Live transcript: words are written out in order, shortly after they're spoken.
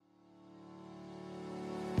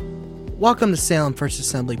Welcome to Salem First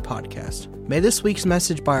Assembly Podcast. May this week's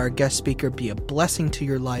message by our guest speaker be a blessing to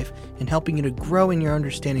your life in helping you to grow in your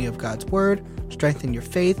understanding of God's Word, strengthen your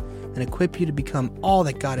faith, and equip you to become all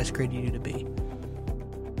that God has created you to be.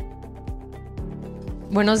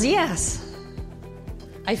 Buenos dias.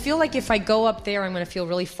 I feel like if I go up there, I'm going to feel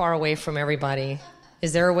really far away from everybody.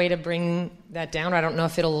 Is there a way to bring that down? I don't know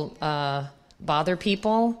if it'll bother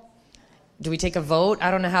people. Do we take a vote?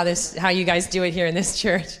 I don't know how you guys do it here in this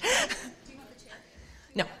church.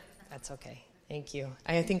 No, that's okay. Thank you.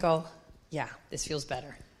 I think this feels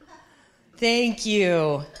better. Thank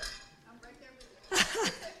you.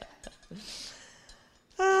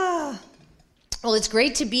 Well, it's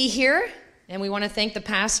great to be here, and we want to thank the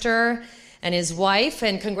pastor and his wife,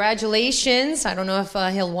 and congratulations. I don't know if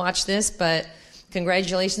he'll watch this, but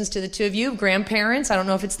congratulations to the two of you, grandparents. I don't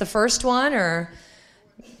know if it's the first one or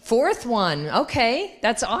fourth one. Okay,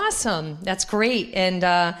 that's awesome. That's great.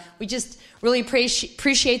 And we just really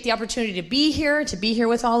appreciate the opportunity to be here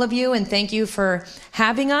with all of you, and thank you for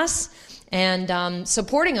having us and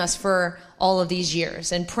supporting us for all of these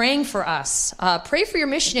years and praying for us. Pray for your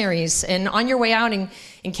missionaries, and on your way out, in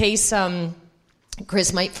case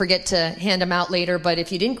Chris might forget to hand them out later, but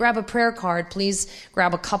if you didn't grab a prayer card, please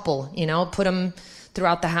grab a couple, put them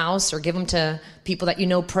throughout the house or give them to people that you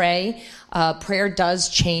know pray. Prayer does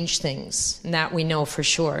change things, and that we know for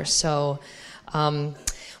sure. So,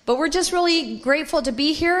 but we're just really grateful to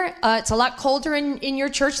be here. It's a lot colder in your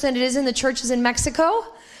church than it is in the churches in Mexico.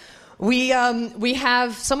 We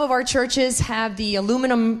have, some of our churches have the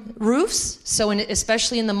aluminum roofs, so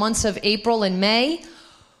especially in the months of April and May,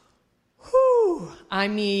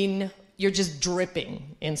 you're just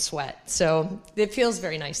dripping in sweat. So it feels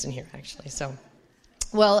very nice in here, actually. So,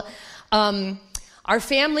 well, our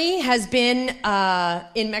family has been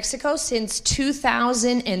in Mexico since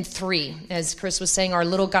 2003. As Chris was saying, our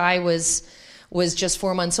little guy was just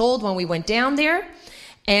 4 months old when we went down there.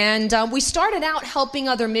 And we started out helping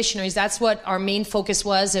other missionaries. That's what our main focus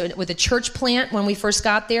was with a church plant when we first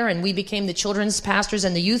got there. And we became the children's pastors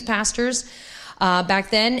and the youth pastors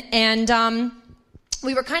back then. And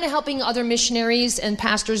we were kind of helping other missionaries and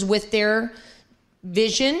pastors with their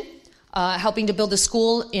vision, helping to build a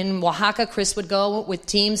school in Oaxaca. Chris would go with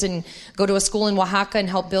teams and go to a school in Oaxaca and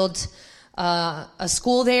help build a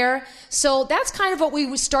school there. So that's kind of what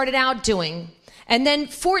we started out doing. And then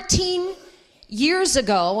 14 years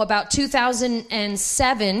ago, about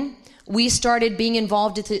 2007, we started being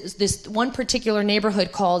involved in this one particular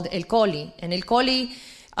neighborhood called El Coli. And El Coli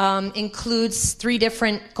includes 3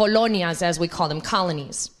 different colonias, as we call them,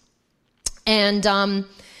 colonies. And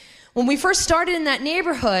when we first started in that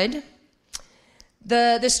neighborhood,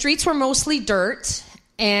 the streets were mostly dirt,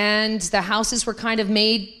 and the houses were kind of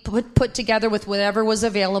put together with whatever was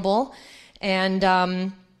available. And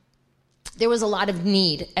there was a lot of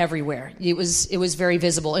need everywhere. It was very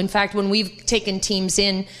visible. In fact, when we've taken teams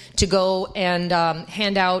in to go and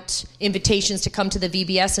hand out invitations to come to the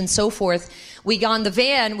VBS and so forth, we get on the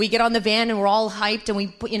van and we're all hyped,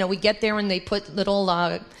 and we get there and they put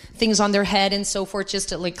little things on their head and so forth, just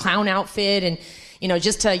to like clown outfit and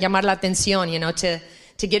just to llamar la atención,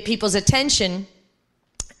 to get people's attention.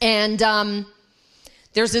 And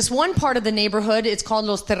there's this one part of the neighborhood, it's called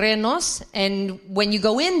Los Terrenos, and when you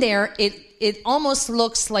go in there, it almost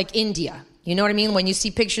looks like India. You know what I mean? When you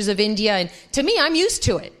see pictures of India, and to me, I'm used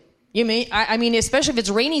to it. I mean, especially if it's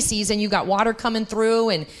rainy season, you got water coming through,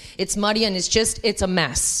 and it's muddy, and it's a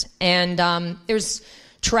mess. And there's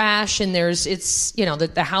trash, and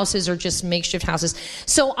the houses are just makeshift houses.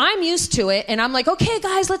 So I'm used to it, and I'm like, okay,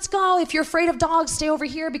 guys, let's go. If you're afraid of dogs, stay over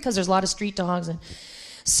here, because there's a lot of street dogs. And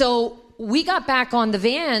so we got back on the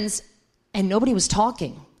vans, and nobody was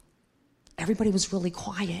talking. Everybody was really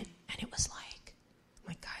quiet, and it was like,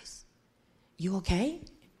 guys, you okay?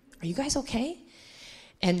 Are you guys okay?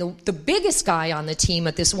 And the biggest guy on the team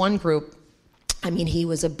at this one group, he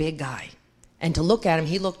was a big guy. And to look at him,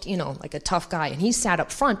 he looked, like a tough guy. And he sat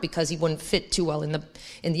up front because he wouldn't fit too well in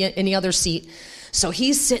the other seat. So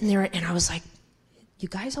he's sitting there, and I was like, you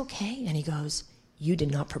guys okay? And he goes, you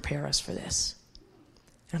did not prepare us for this.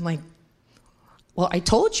 And I'm like, well, I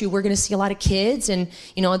told you we're going to see a lot of kids, and,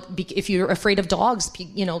 if you're afraid of dogs,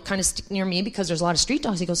 kind of stick near me because there's a lot of street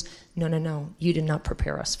dogs. He goes, no, you did not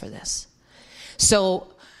prepare us for this. So,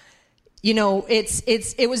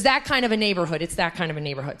 it was that kind of a neighborhood. It's that kind of a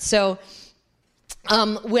neighborhood. So,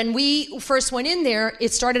 when we first went in there,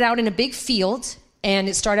 it started out in a big field, and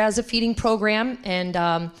it started as a feeding program,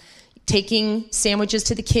 and taking sandwiches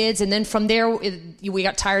to the kids. And then from there, we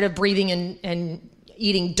got tired of breathing and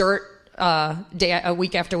eating dirt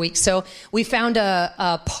week after week. So we found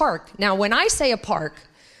a park. Now, when I say a park,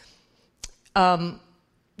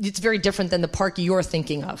 it's very different than the park you're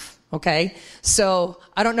thinking of, okay? So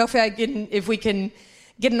I don't know if we can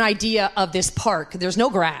get an idea of this park. There's no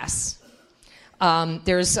grass.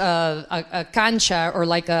 There's a cancha, or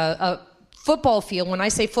like a football field. When I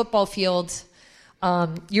say football field,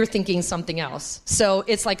 you're thinking something else. So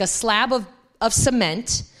it's like a slab of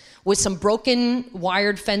cement with some broken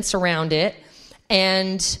wired fence around it.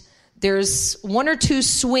 And there's one or two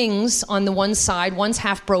swings on the one side. One's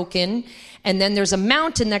half broken. And then there's a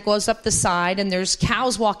mountain that goes up the side, and there's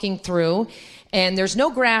cows walking through, and there's no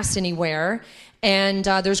grass anywhere, and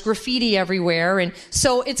there's graffiti everywhere. And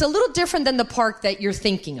so it's a little different than the park that you're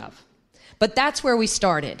thinking of. But that's where we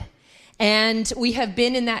started. And we have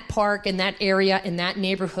been in that park, in that area, in that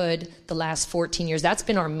neighborhood the last 14 years. That's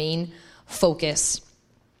been our main focus.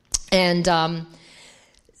 And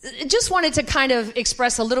just wanted to kind of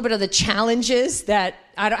express a little bit of the challenges that,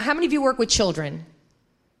 how many of you work with children?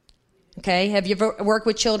 Okay, have you ever worked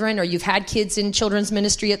with children, or you've had kids in children's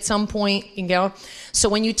ministry at some point? So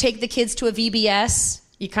when you take the kids to a VBS,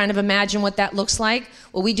 you kind of imagine what that looks like.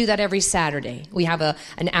 Well, we do that every Saturday. We have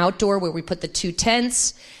an outdoor where we put the 2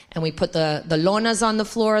 tents, and we put the lonas on the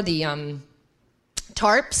floor, the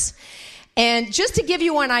tarps. And just to give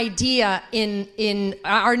you an idea in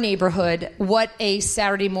our neighborhood what a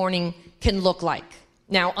Saturday morning can look like.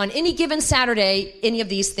 Now, on any given Saturday, any of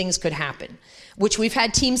these things could happen, which we've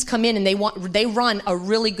had teams come in and they run a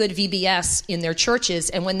really good VBS in their churches.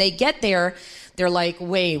 And when they get there, they're like,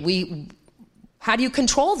 wait, how do you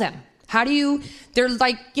control them? They're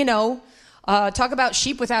like, talk about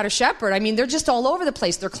sheep without a shepherd. I mean, they're just all over the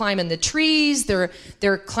place. They're climbing the trees.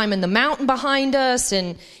 They're climbing the mountain behind us.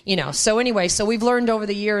 And, so anyway, so we've learned over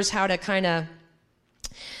the years how to kind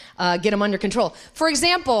of get them under control. For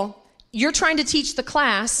example, you're trying to teach the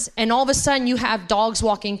class, and all of a sudden you have dogs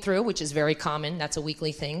walking through, which is very common. That's a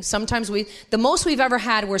weekly thing. Sometimes the most we've ever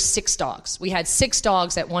had were 6 dogs. We had 6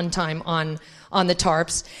 dogs at one time on the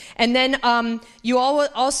tarps. And then you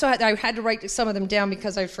also had, I had to write some of them down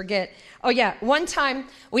because I forget. Oh yeah, one time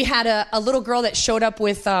we had a little girl that showed up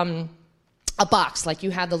with a box, like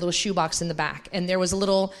you had the little shoe box in the back. And there was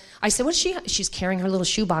I said, what is she? She's carrying her little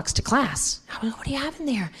shoe box to class. I went, what do you have in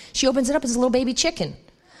there? She opens it up, it's a little baby chicken.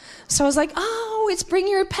 So I was like, oh, it's bring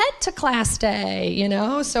your pet to class day,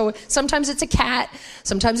 So sometimes it's a cat,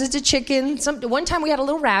 sometimes it's a chicken. One time we had a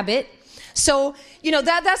little rabbit. So,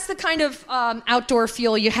 that's the kind of outdoor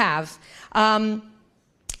feel you have.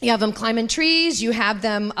 You have them climbing trees. You have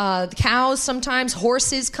them, cows sometimes,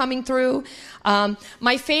 horses coming through.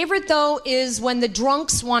 My favorite, though, is when the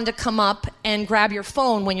drunks want to come up and grab your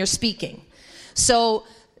phone when you're speaking. So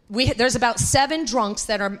there's about 7 drunks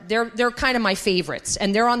that they're kind of my favorites,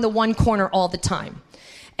 and they're on the one corner all the time.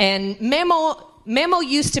 And Memo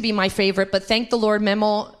used to be my favorite, but thank the Lord,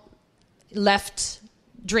 Memo left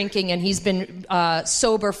drinking, and he's been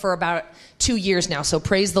sober for about 2 years now. So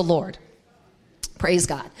praise the Lord. Praise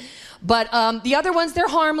God. But the other ones, they're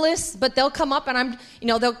harmless, but they'll come up, and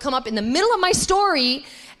they'll come up in the middle of my story,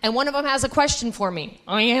 and one of them has a question for me.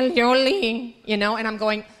 Oh, yeah, Jolie, and I'm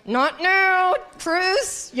going, not now,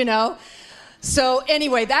 Cruz, So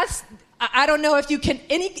anyway, I don't know if you can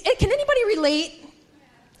anybody relate?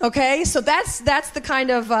 Okay, so that's the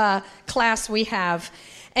kind of class we have.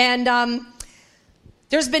 And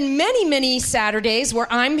there's been many, many Saturdays where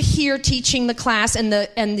I'm here teaching the class, and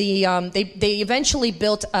they eventually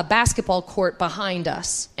built a basketball court behind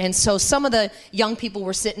us. And so some of the young people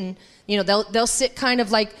were sitting, they'll sit kind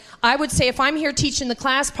of like, I would say if I'm here teaching the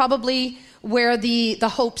class, probably where the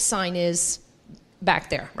Hope sign is back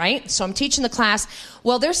there, right? So I'm teaching the class.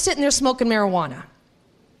 Well, they're sitting there smoking marijuana.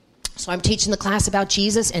 So I'm teaching the class about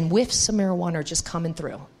Jesus, and whiffs of marijuana are just coming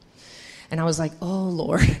through. And I was like, oh,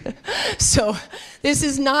 Lord. So this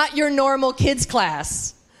is not your normal kids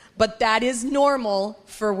class, but that is normal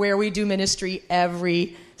for where we do ministry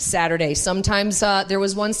every Saturday. Sometimes there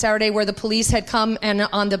was one Saturday where the police had come, and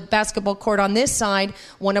on the basketball court on this side,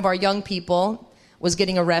 one of our young people was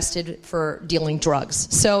getting arrested for dealing drugs.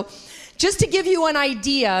 So just to give you an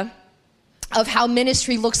idea of how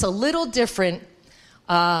ministry looks a little different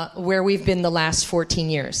where we've been the last 14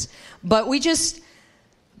 years. But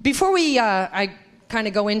before I kind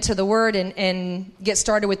of go into the word and get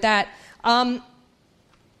started with that,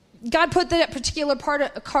 God put that particular part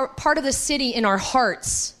of the city in our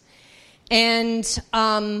hearts, and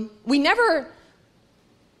we never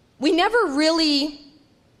really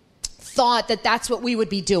thought that that's what we would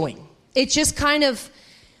be doing. It just kind of,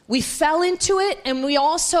 we fell into it, and we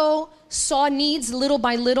also saw needs little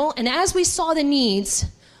by little, and as we saw the needs,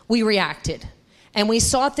 we reacted. And we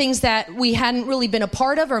saw things that we hadn't really been a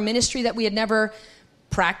part of, or ministry that we had never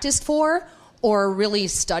practiced for, or really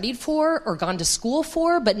studied for or gone to school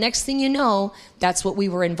for, but next thing you know, that's what we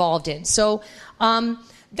were involved in. So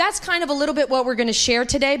that's kind of a little bit what we're going to share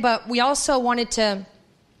today, but we also wanted to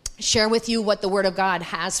share with you what the Word of God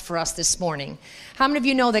has for us this morning. How many of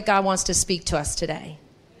you know that God wants to speak to us today?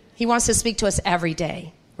 He wants to speak to us every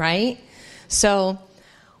day, right? So,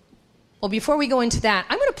 well, before we go into that,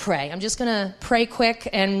 I'm going to pray. I'm just going to pray quick,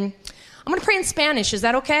 and I'm going to pray in Spanish. Is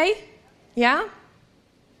that okay? Yeah?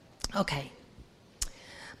 Okay.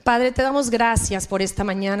 Padre, te damos gracias por esta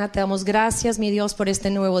mañana. Te damos gracias, mi Dios, por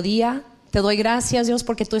este nuevo día. Te doy gracias, Dios,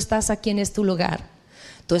 porque tú estás aquí en este lugar.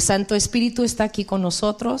 Tu Santo Espíritu está aquí con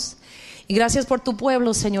nosotros. Y gracias por tu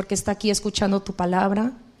pueblo, Señor, que está aquí escuchando tu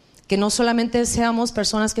palabra. Que no solamente seamos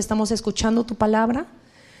personas que estamos escuchando tu palabra,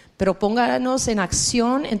 pero pónganos en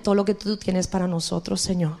acción en todo lo que tú tienes para nosotros,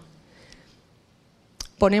 Señor.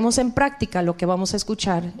 Ponemos en práctica lo que vamos a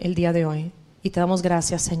escuchar el día de hoy. Y te damos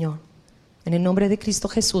gracias, Señor. En el nombre de Cristo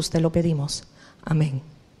Jesús te lo pedimos. Amén.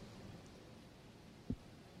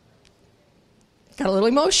 Got a little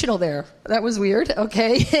emotional there. That was weird.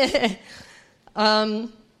 Okay.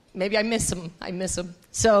 Maybe I miss him.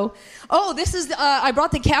 So, this is, I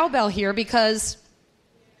brought the cowbell here because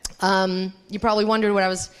you probably wondered what I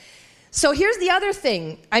was. So here's the other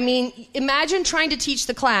thing. I mean, imagine trying to teach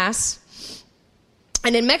the class.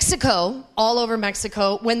 And in Mexico, all over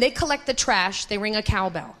Mexico, when they collect the trash, they ring a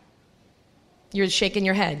cowbell. You're shaking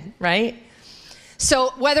your head, right?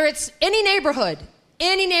 So whether it's any neighborhood,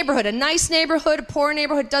 a nice neighborhood, a poor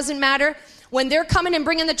neighborhood, doesn't matter. When they're coming and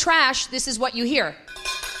bringing the trash, this is what you hear.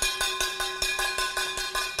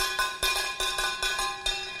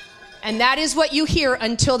 And that is what you hear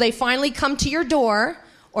until they finally come to your door,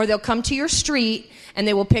 or they'll come to your street, and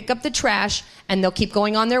they will pick up the trash, and they'll keep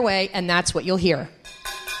going on their way, and that's what you'll hear.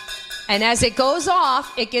 And as it goes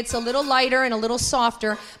off, it gets a little lighter and a little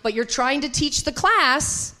softer, but you're trying to teach the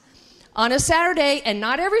class on a Saturday, and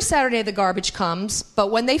not every Saturday the garbage comes,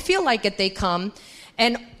 but when they feel like it, they come,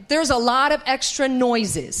 and there's a lot of extra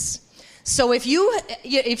noises. So if you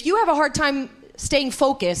have a hard time staying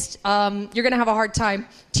focused, you're going to have a hard time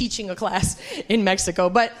teaching a class in Mexico.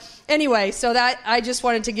 But anyway, so that I just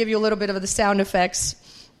wanted to give you a little bit of the sound effects,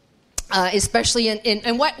 especially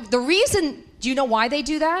in what the reason. Do you know why they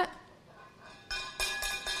do that?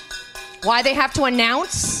 Why they have to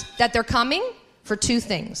announce that they're coming? For two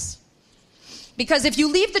things. Because if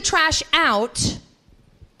you leave the trash out,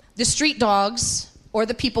 the street dogs or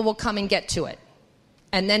the people will come and get to it.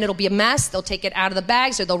 And then it'll be a mess. They'll take it out of the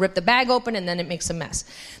bags, or they'll rip the bag open, and then it makes a mess.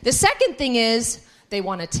 The second thing is they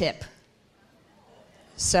want a tip.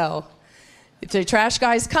 So if the trash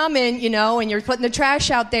guys come in, and you're putting the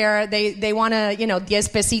trash out there, they want to, 10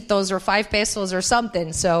 pesitos or 5 pesos or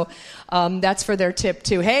something. So that's for their tip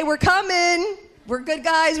too. Hey, we're coming. We're good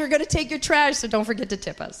guys. We're going to take your trash, so don't forget to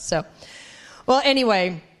tip us. So, well,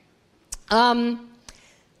 anyway,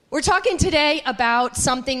 we're talking today about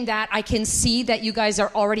something that I can see that you guys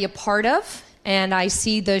are already a part of. And I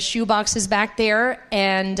see the shoe boxes back there.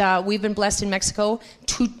 And we've been blessed in Mexico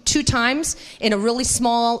two times in a really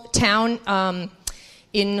small town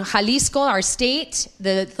in Jalisco, our state.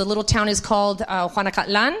 The little town is called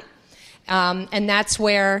Juanacatlan. And that's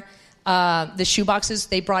where the shoe boxes,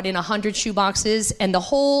 they brought in 100 shoe boxes. And the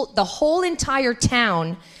whole entire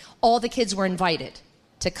town, all the kids were invited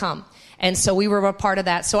to come. And so we were a part of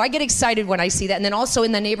that. So I get excited when I see that. And then also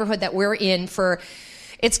in the neighborhood that we're in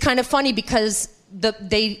it's kind of funny because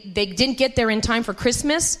they didn't get there in time for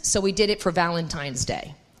Christmas, so we did it for Valentine's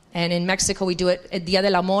Day. And in Mexico, we do it El Día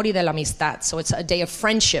del Amor y de la Amistad. So it's a day of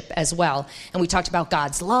friendship as well. And we talked about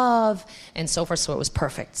God's love and so forth, so it was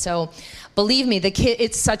perfect. So believe me,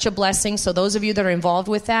 it's such a blessing. So those of you that are involved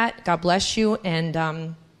with that, God bless you,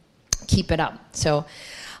 and keep it up. So,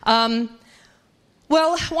 well,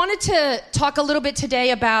 I wanted to talk a little bit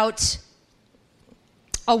today about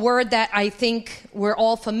a word that I think we're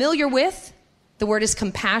all familiar with. The word is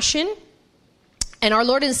compassion. And our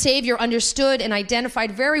Lord and Savior understood and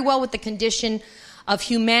identified very well with the condition of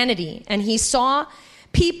humanity. And he saw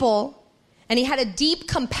people, and he had a deep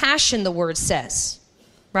compassion, the word says,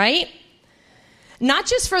 right? Not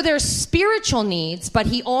just for their spiritual needs, but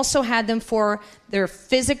he also had them for their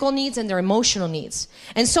physical needs and their emotional needs.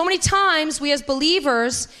 And so many times we as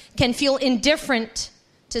believers can feel indifferent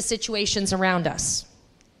to situations around us.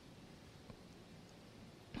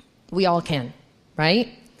 We all can, right?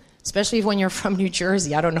 Especially when you're from New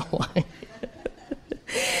Jersey. I don't know why.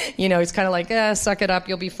 It's kind of like, suck it up,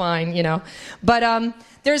 you'll be fine, But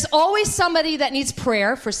there's always somebody that needs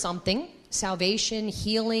prayer for something. salvation,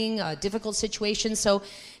 healing, difficult situations. So,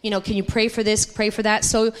 can you pray for this, pray for that?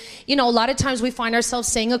 So, a lot of times we find ourselves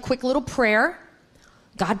saying a quick little prayer,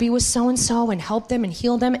 God be with so-and-so and help them and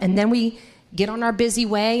heal them. And then we get on our busy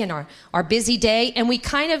way and our busy day, and we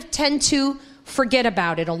kind of tend to forget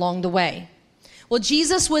about it along the way. Well,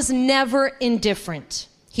 Jesus was never indifferent.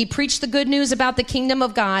 He preached the good news about the kingdom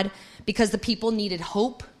of God because the people needed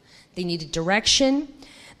hope, they needed direction,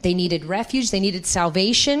 they needed refuge, they needed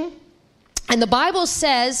salvation. And the Bible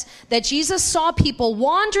says that Jesus saw people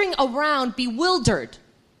wandering around bewildered.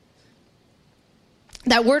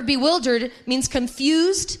 That word bewildered means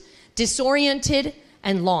confused, disoriented,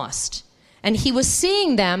 and lost. And he was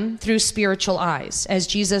seeing them through spiritual eyes as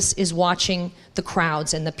Jesus is watching the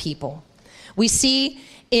crowds and the people. We see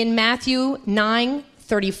in Matthew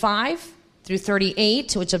 9:35 through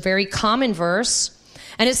 38, which is a very common verse.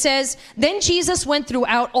 And it says, then Jesus went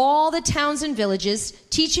throughout all the towns and villages,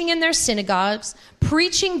 teaching in their synagogues,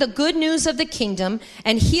 preaching the good news of the kingdom,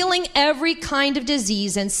 and healing every kind of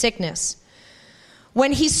disease and sickness.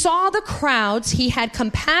 When he saw the crowds, he had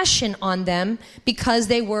compassion on them because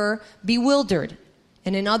they were bewildered.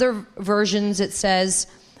 And in other versions, it says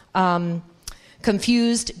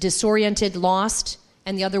confused, disoriented, lost.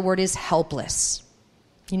 And the other word is helpless.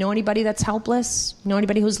 You know anybody that's helpless? You know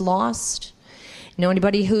anybody who's lost? You know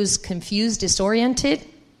anybody who's confused, disoriented?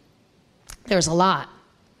 There's a lot.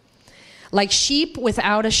 Like sheep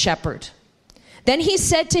without a shepherd. Then he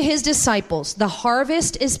said to his disciples, the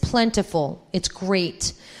harvest is plentiful, it's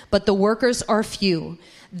great, but the workers are few.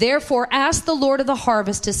 Therefore, ask the Lord of the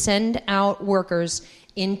harvest to send out workers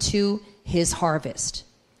into his harvest.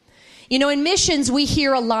 In missions, we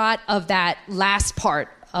hear a lot of that last part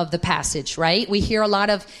of the passage, right? We hear a lot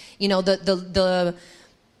of, the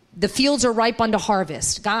fields are ripe unto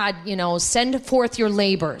harvest. God, send forth your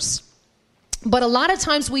labors. But a lot of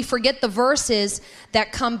times we forget the verses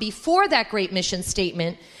that come before that great mission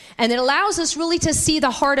statement, and it allows us really to see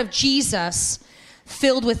the heart of Jesus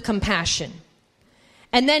filled with compassion.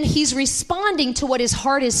 And then he's responding to what his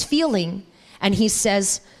heart is feeling, and he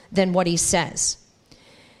says then what he says.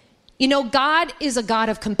 God is a God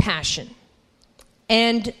of compassion.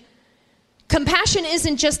 And compassion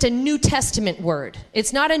isn't just a New Testament word.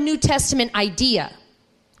 It's not a New Testament idea.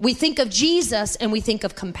 We think of Jesus and we think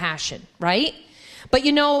of compassion, right? But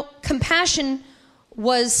compassion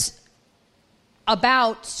was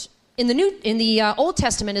about in the Old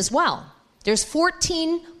Testament as well. There's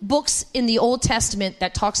 14 books in the Old Testament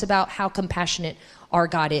that talks about how compassionate our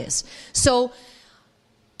God is. So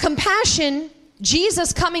compassion,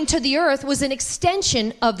 Jesus coming to the earth, was an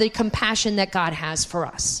extension of the compassion that God has for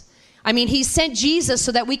us. I mean, he sent Jesus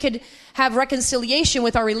so that we could have reconciliation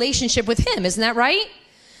with our relationship with him. Isn't that right?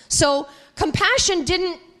 So compassion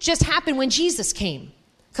didn't just happen when Jesus came.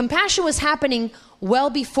 Compassion was happening well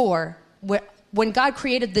before. When God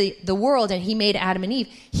created the world and he made Adam and Eve,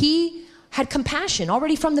 he had compassion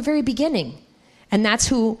already from the very beginning. And that's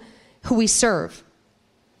who we serve.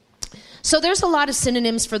 So there's a lot of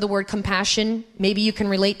synonyms for the word compassion. Maybe you can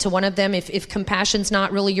relate to one of them if compassion's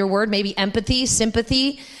not really your word. Maybe empathy,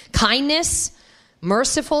 sympathy, kindness,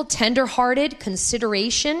 merciful, tender-hearted,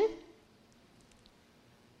 consideration.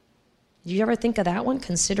 Did you ever think of that one?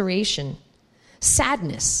 Consideration.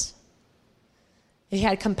 Sadness. He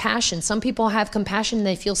had compassion. Some people have compassion and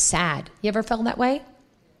they feel sad. You ever felt that way?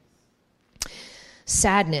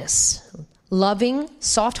 Sadness. Loving,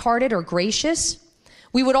 soft-hearted, or gracious.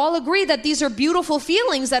 We would all agree that these are beautiful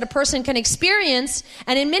feelings that a person can experience,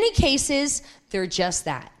 and in many cases, they're just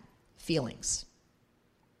that, feelings.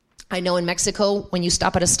 I know in Mexico, when you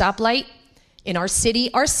stop at a stoplight, in our city,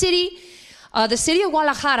 the city of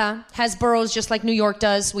Guadalajara has boroughs just like New York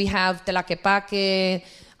does. We have Tlaquepaque,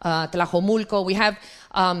 Tlajomulco, we have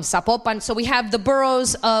Zapopan, so we have the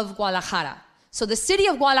boroughs of Guadalajara. So the city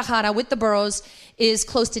of Guadalajara with the boroughs is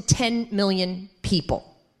close to 10 million people.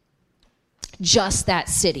 Just that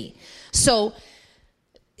city. So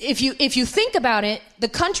if you think about it, the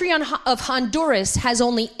country of Honduras has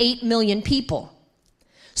only 8 million people.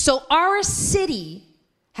 So our city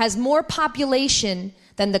has more population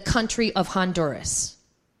than the country of Honduras.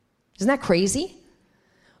 Isn't that crazy?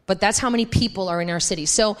 But that's how many people are in our city.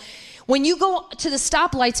 So when you go to the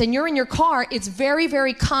stoplights and you're in your car, it's very,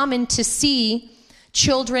 very common to see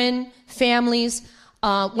children, families.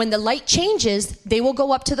 When the light changes, they will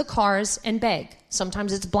go up to the cars and beg.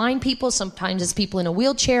 Sometimes it's blind people, sometimes it's people in a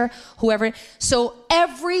wheelchair, whoever. So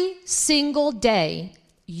every single day,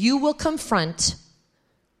 you will confront,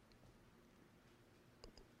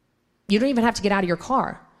 you don't even have to get out of your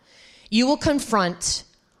car. You will confront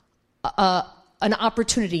an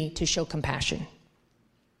opportunity to show compassion.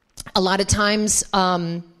 A lot of times,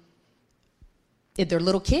 if they're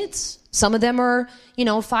little kids. Some of them are,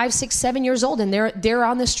 5, 6, 7 years old, and they're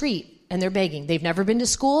on the street and they're begging. They've never been to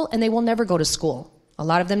school, and they will never go to school. A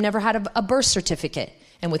lot of them never had a birth certificate,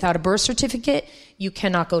 and without a birth certificate, you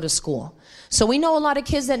cannot go to school. So we know a lot of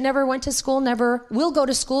kids that never went to school, never will go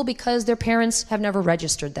to school because their parents have never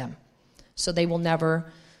registered them. So they will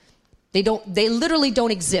never, they literally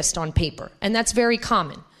don't exist on paper, and that's very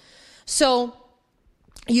common. So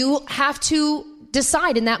you have to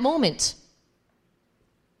decide in that moment.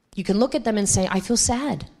 You can look at them and say, I feel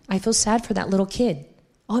sad. I feel sad for that little kid.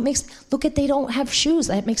 Oh, they don't have shoes.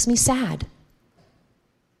 That makes me sad.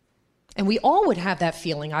 And we all would have that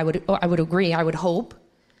feeling. I would agree. I would hope.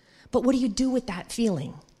 But what do you do with that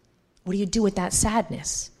feeling? What do you do with that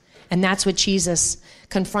sadness? And that's what Jesus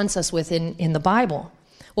confronts us with in the Bible.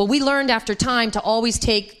 Well, we learned after time to always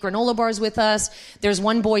take granola bars with us. There's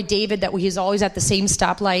one boy, David, that he's always at the same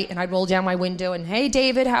stoplight, and I'd roll down my window and, hey,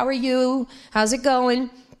 David, how are you? How's it going?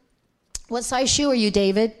 What size shoe are you,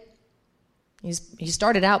 David? He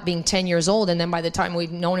started out being 10 years old, and then by the time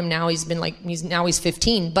we've known him now, he's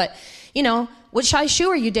 15. But, what size shoe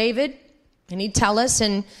are you, David? And he'd tell us,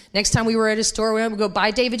 and next time we were at a store, we would go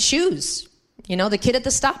buy David shoes. The kid at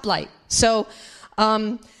the stoplight. So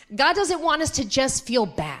God doesn't want us to just feel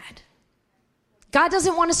bad. God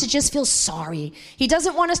doesn't want us to just feel sorry. He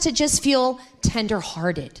doesn't want us to just feel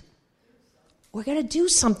tender-hearted. We're going to do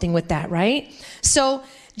something with that, right? So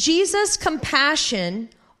Jesus' compassion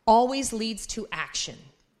always leads to action.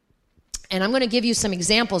 And I'm going to give you some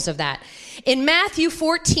examples of that. In Matthew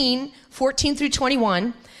 14 through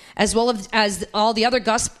 21, as well as all the other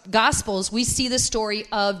Gospels, we see the story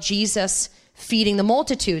of Jesus feeding the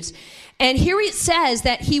multitudes. And here it says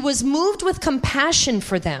that he was moved with compassion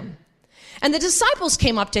for them. And the disciples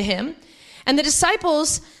came up to him, and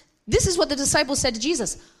this is what the disciples said to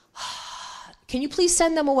Jesus. Can you please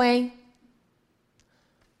send them away?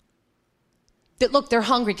 Look, they're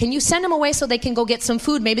hungry. Can you send them away so they can go get some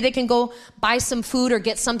food? Maybe they can go buy some food or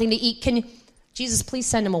get something to eat. Jesus, please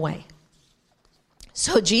send them away.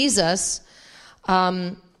 So Jesus,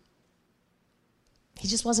 he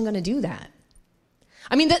just wasn't going to do that.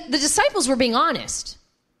 I mean, the disciples were being honest.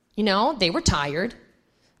 They were tired.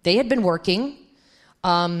 They had been working.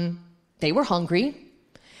 They were hungry.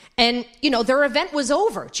 And, their event was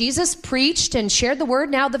over. Jesus preached and shared the word.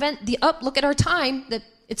 Now look at our time, that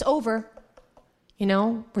it's over.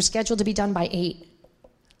 We're scheduled to be done by 8.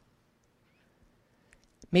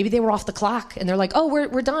 Maybe they were off the clock and they're like, oh,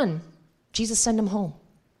 we're done. Jesus, send them home.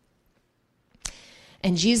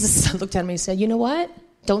 And Jesus looked at him and he said, you know what?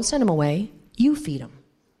 Don't send them away. You feed them.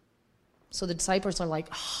 So the disciples are like,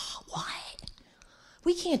 oh, what?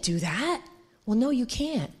 We can't do that. Well, no, you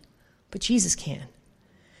can't. But Jesus can.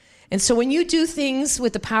 And so when you do things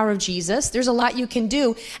with the power of Jesus, there's a lot you can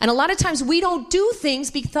do. And a lot of times we don't do things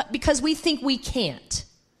because we think we can't.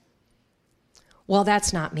 Well,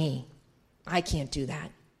 that's not me. I can't do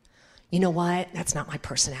that. You know what? That's not my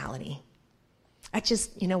personality.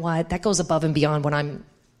 You know what? That goes above and beyond what are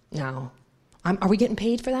we getting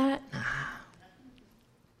paid for that? Nah.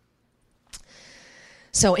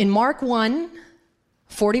 So in Mark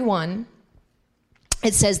 1:41,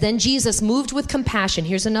 it says, then Jesus, moved with compassion,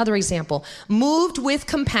 here's another example, moved with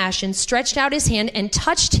compassion, stretched out his hand and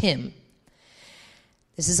touched him.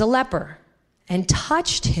 This is a leper. And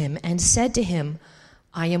touched him and said to him,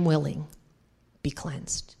 I am willing, be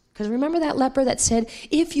cleansed. Because remember that leper that said,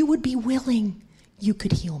 if you would be willing, you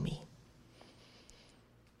could heal me.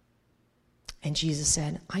 And Jesus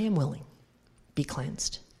said, I am willing, be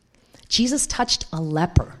cleansed. Jesus touched a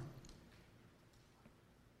leper.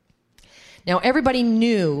 Now, everybody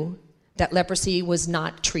knew that leprosy was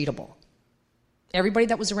not treatable. Everybody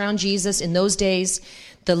that was around Jesus in those days,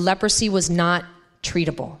 the leprosy was not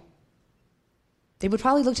treatable. They would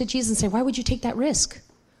probably look at Jesus and say, why would you take that risk?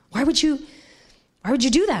 Why would you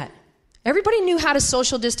do that? Everybody knew how to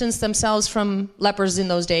social distance themselves from lepers in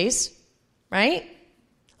those days, right?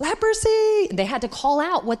 Leprosy! They had to call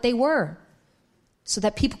out what they were so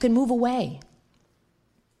that people could move away.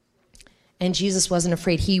 And Jesus wasn't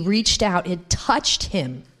afraid. He reached out, it touched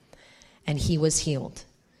him, and he was healed.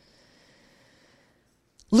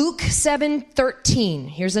 Luke 7:13,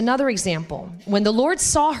 here's another example. When the Lord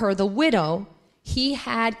saw her, the widow, he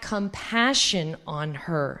had compassion on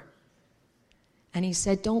her. And he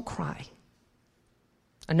said, don't cry.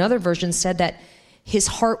 Another version said that his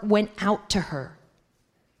heart went out to her.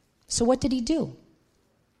 So what did he do?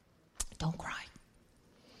 Don't cry.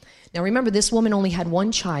 Now remember, this woman only had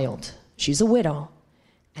one child. She's a widow,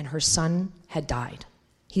 and her son had died.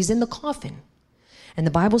 He's in the coffin. And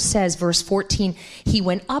the Bible says, verse 14, he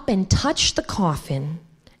went up and touched the coffin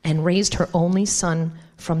and raised her only son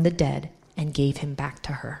from the dead and gave him back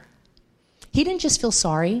to her. He didn't just feel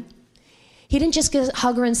sorry. He didn't just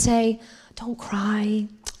hug her and say, don't cry.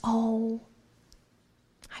 Oh,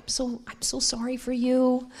 I'm so sorry for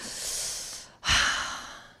you.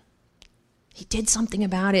 He did something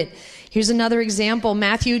about it. Here's another example,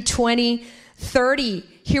 Matthew 20:30.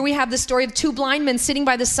 Here we have the story of two blind men sitting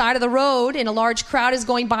by the side of the road, and a large crowd is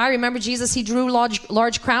going by. Remember, Jesus, he drew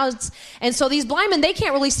large crowds. And so these blind men, they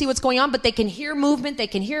can't really see what's going on, but they can hear movement. They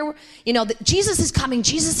can hear, Jesus is coming.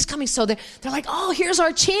 Jesus is coming. So they're like, oh, here's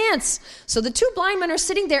our chance. So the two blind men are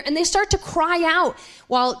sitting there, and they start to cry out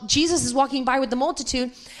while Jesus is walking by with the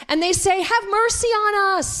multitude. And they say, have mercy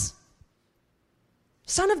on us.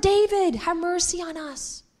 Son of David, have mercy on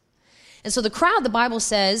us. And so the crowd, the Bible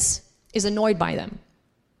says, is annoyed by them.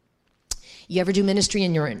 You ever do ministry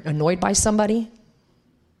and you're annoyed by somebody?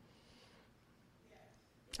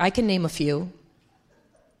 I can name a few.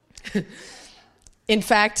 In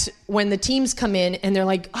fact, when the teams come in and they're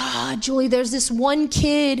like, Julie, there's this one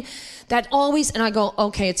kid that always, and I go,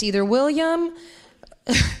 okay, it's either William,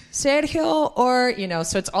 Sergio, or,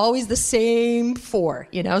 so it's always the same four,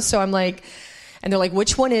 so I'm like, and they're like,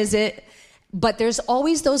 which one is it? But there's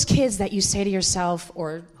always those kids that you say to yourself,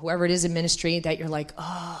 or whoever it is in ministry, that you're like,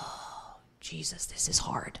 oh, Jesus, this is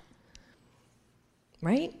hard.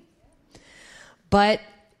 Right? But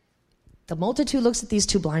the multitude looks at these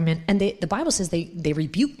two blind men, and the Bible says they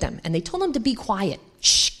rebuked them, and they told them to be quiet.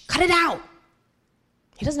 Shh, cut it out.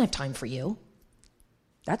 He doesn't have time for you.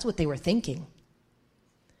 That's what they were thinking.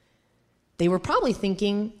 They were probably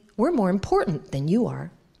thinking, we're more important than you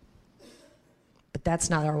are. But that's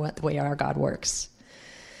not the way our God works.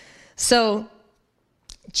 So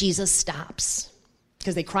Jesus stops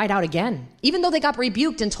because they cried out again. Even though they got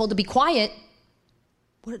rebuked and told to be quiet,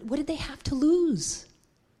 what did they have to lose?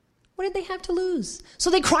 What did they have to lose? So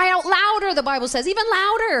they cry out louder, the Bible says, even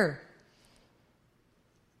louder.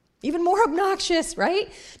 Even more obnoxious,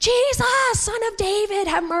 right? Jesus, Son of David,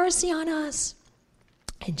 have mercy on us.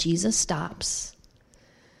 And Jesus stops.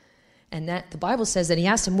 And the Bible says that he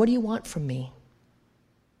asked him, what do you want from me?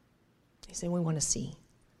 He said, we want to see.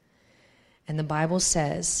 And the Bible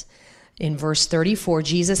says in verse 34,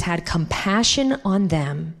 Jesus had compassion on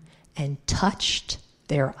them and touched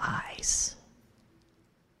their eyes.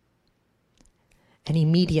 And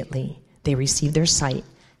immediately they received their sight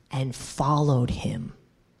and followed him.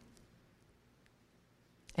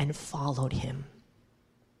 And followed him.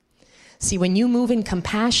 See, when you move in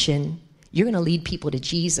compassion, you're going to lead people to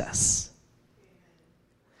Jesus.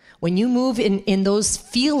 When you move in those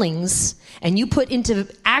feelings and you put into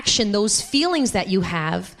action those feelings that you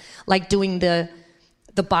have, like doing the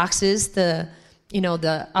boxes, the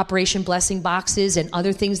Operation Blessing boxes and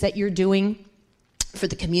other things that you're doing for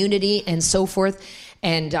the community and so forth.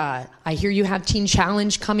 And I hear you have Teen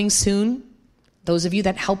Challenge coming soon. Those of you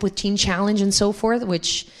that help with Teen Challenge and so forth,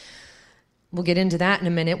 which we'll get into that in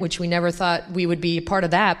a minute, which we never thought we would be a part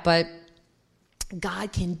of that. But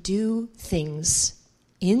God can do things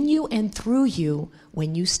in you and through you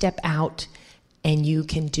when you step out and you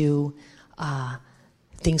can do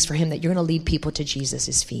things for him, that you're going to lead people to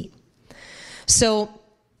Jesus' feet. So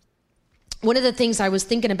one of the things I was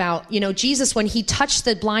thinking about, Jesus, when he touched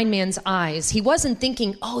the blind man's eyes, he wasn't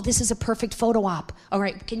thinking, oh, this is a perfect photo op. All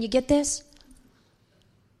right, can you get this?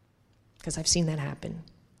 Because I've seen that happen.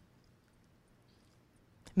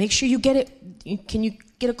 Make sure you get it. Can you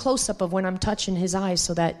get a close-up of when I'm touching his eyes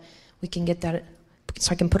so that we can get that,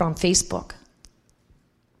 so I can put on Facebook?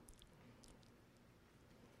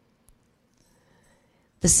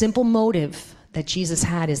 The simple motive that Jesus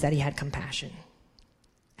had is that he had compassion.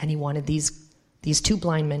 And he wanted these two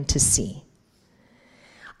blind men to see.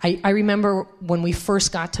 I remember when we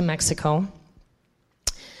first got to Mexico,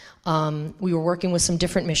 we were working with some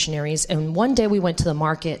different missionaries. And one day we went to the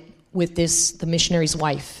market with the missionary's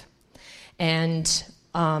wife. And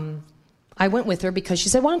I went with her because she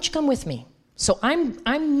said, why don't you come with me? So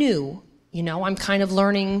I'm new, I'm kind of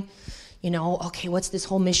learning, okay, what's this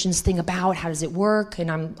whole missions thing about? How does it work?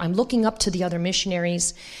 And I'm looking up to the other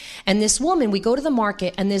missionaries. And this woman, we go to the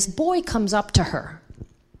market, and this boy comes up to her,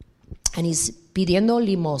 and he's pidiendo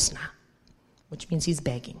limosna, which means he's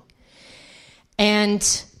begging.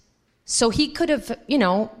 And so he could have,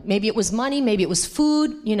 maybe it was money, maybe it was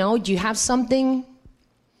food, do you have something?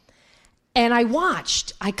 And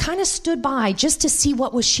I kind of stood by just to see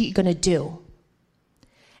what was she going to do.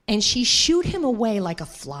 And she shooed him away like a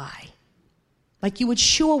fly. Like you would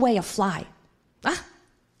shoo away a fly.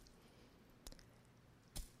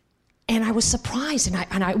 And I was surprised, and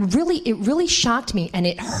it really shocked me, and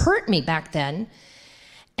it hurt me back then.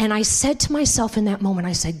 And I said to myself in that moment,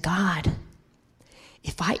 I said, God,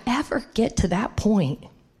 if I ever get to that point,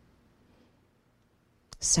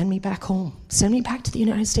 send me back home. Send me back to the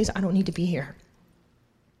United States. I don't need to be here.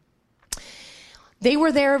 They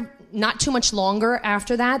were there not too much longer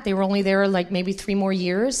after that. They were only there like maybe 3 more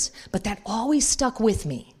years, but that always stuck with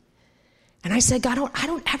me. And I said, God, I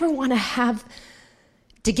don't ever want to have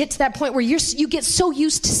to get to that point where you get so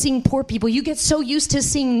used to seeing poor people, you get so used to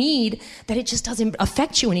seeing need that it just doesn't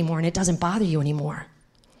affect you anymore and it doesn't bother you anymore.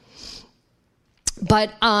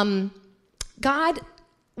 But God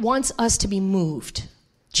wants us to be moved.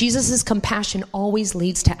 Jesus' compassion always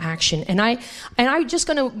leads to action. And I'm just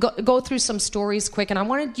going to go through some stories quick, and I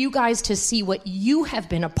wanted you guys to see what you have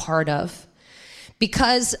been a part of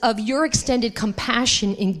because of your extended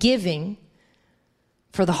compassion in giving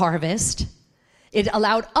for the harvest. It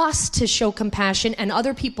allowed us to show compassion and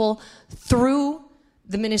other people through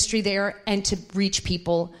the ministry there and to reach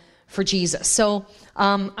people for Jesus. So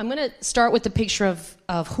I'm going to start with the picture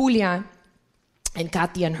of Julia and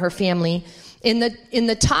Katia and her family. In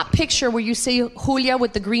the top picture where you see Julia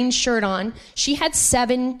with the green shirt on, she had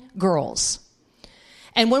 7 girls.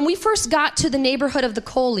 And when we first got to the neighborhood of the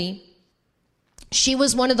Coley, she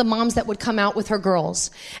was one of the moms that would come out with her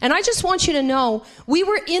girls. And I just want you to know, we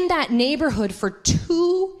were in that neighborhood for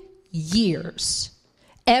 2 years.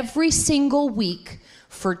 Every single week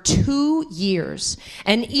for 2 years.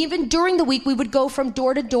 And even during the week, we would go from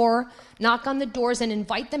door to door, knock on the doors and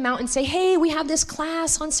invite them out and say, hey, we have this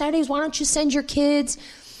class on Saturdays. Why don't you send your kids?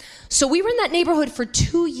 So we were in that neighborhood for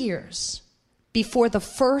 2 years before the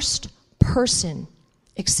first person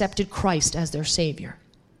accepted Christ as their Savior.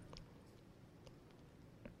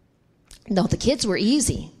 No, the kids were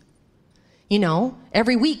easy. You know,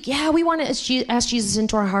 every week, yeah, we want to ask Jesus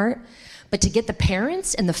into our heart. But to get the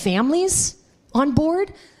parents and the families on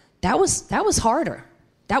board, that was harder.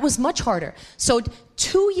 That was much harder. So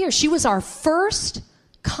 2 years, she was our first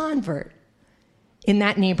convert in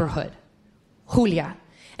that neighborhood, Julia.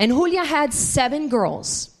 And Julia had 7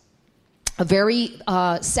 girls. A very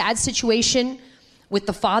sad situation with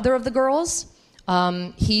the father of the girls.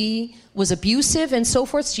 He was abusive and so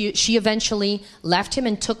forth. She eventually left him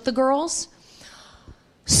and took the girls.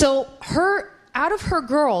 So out of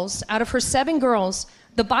her 7 girls,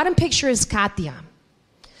 the bottom picture is Katia.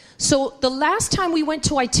 So the last time we went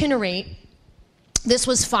to Itinerate, this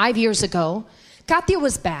was 5 years ago, Katia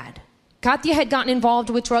was bad. Katia had gotten involved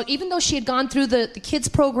with drugs, even though she had gone through the kids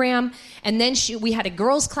program, and then we had a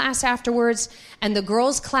girls' class afterwards, and the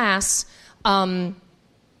girls' class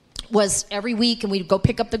was every week, and we'd go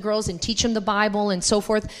pick up the girls and teach them the Bible and so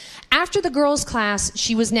forth. After the girls' class,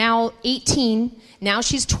 she was now 18, now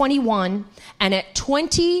she's 21, and at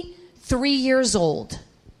 23 years old,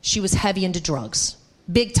 she was heavy into drugs,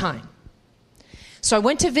 big time. So I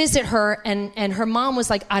went to visit her, and her mom was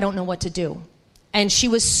like, I don't know what to do. And she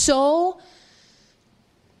was so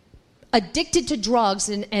addicted to drugs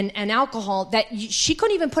and alcohol that she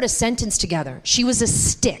couldn't even put a sentence together. She was a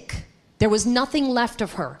stick. There was nothing left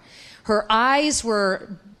of her. Her eyes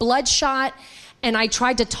were bloodshot, and I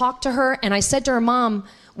tried to talk to her, and I said to her, Mom,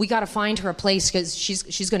 we got to find her a place because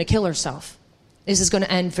she's going to kill herself. This is going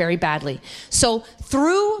to end very badly. So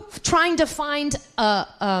through trying to find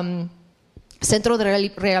a Centro de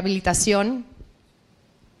Rehabilitación,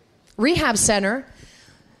 rehab center,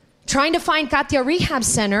 trying to find Katia Rehab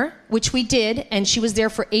Center, which we did, and she was there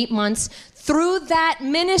for 8 months. Through that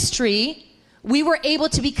ministry, we were able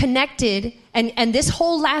to be connected, and this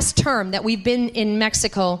whole last term that we've been in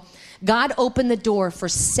Mexico, God opened the door for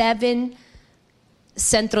 7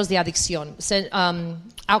 centros de adicción,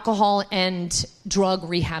 alcohol and drug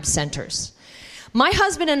rehab centers. My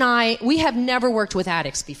husband and I, we have never worked with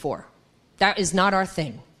addicts before. That is not our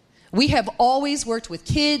thing. We have always worked with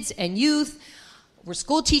kids and youth. We're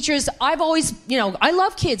school teachers. I've always, I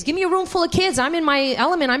love kids. Give me a room full of kids. I'm in my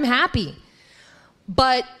element. I'm happy.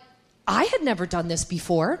 But I had never done this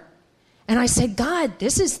before. And I said, God,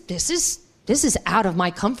 this is out of my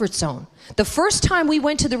comfort zone. The first time we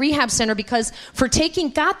went to the rehab center, because for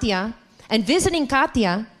taking Katia and visiting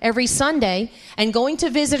Katia every Sunday and going to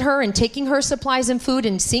visit her and taking her supplies and food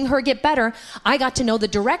and seeing her get better, I got to know the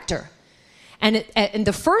director. And in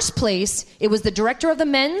the first place, it was the director of the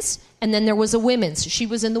men's, and then there was a women's. She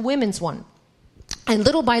was in the women's one. And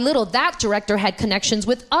little by little, that director had connections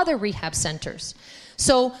with other rehab centers.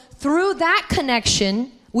 So through that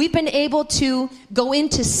connection, we've been able to go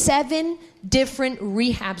into 7 different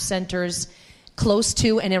rehab centers close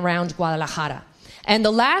to and around Guadalajara.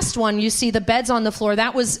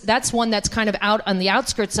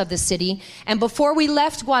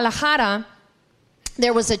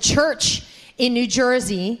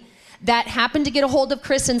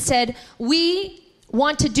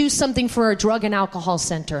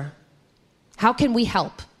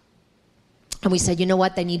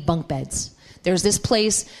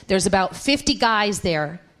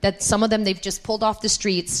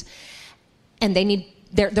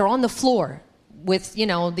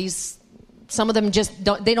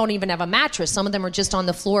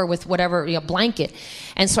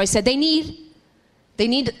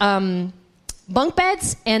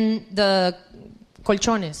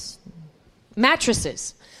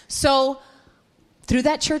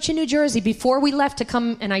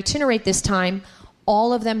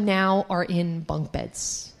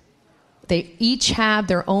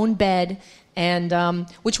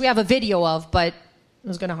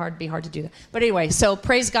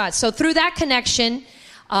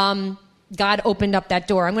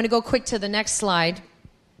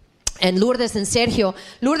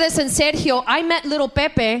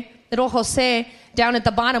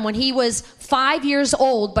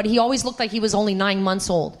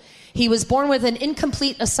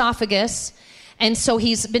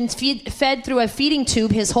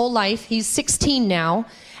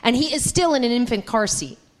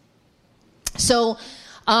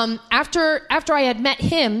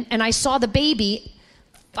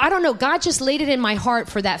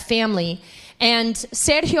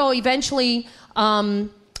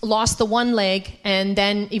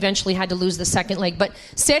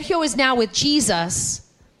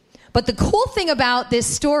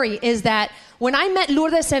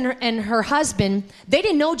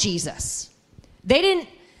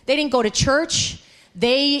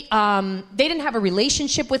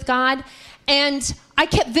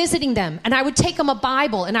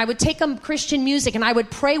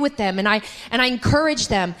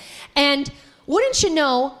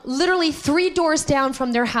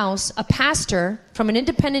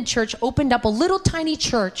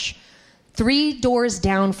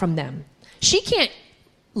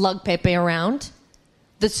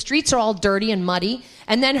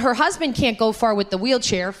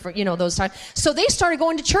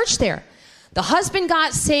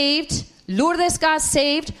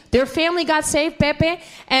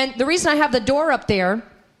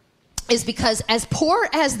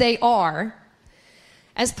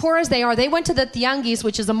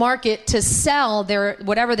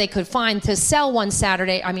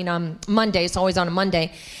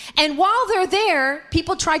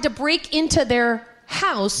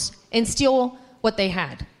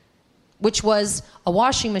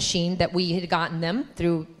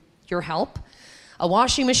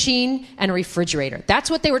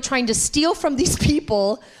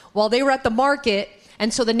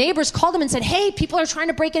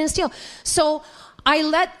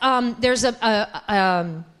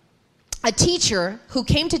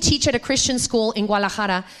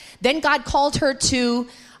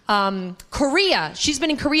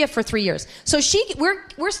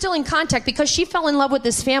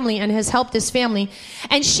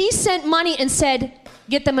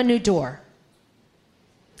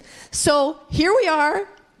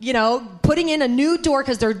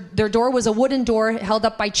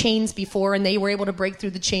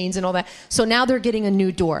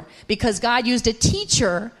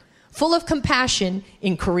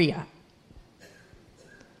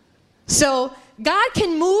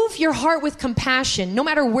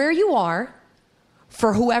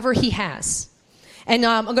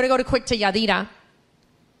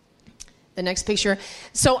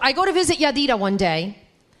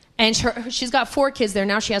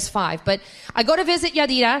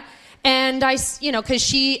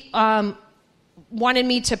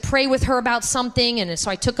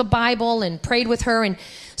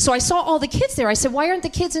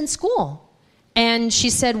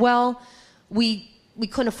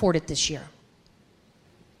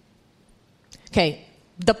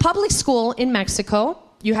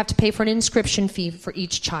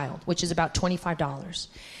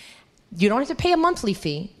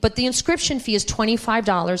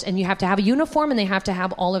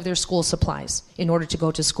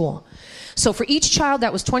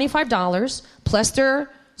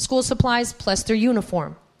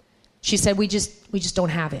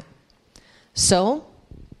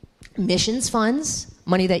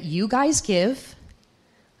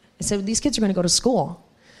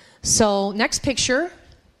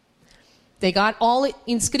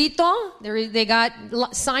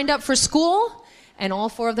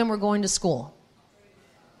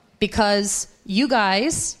 because you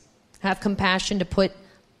guys have compassion to put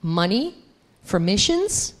money for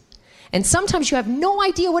missions, and sometimes you have no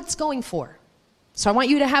idea what it's going for. So I want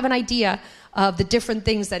you to have an idea of the different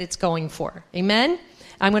things that it's going for. Amen?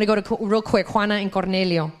 I'm going to go to real quick, Juana and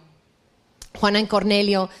Cornelio. Juana and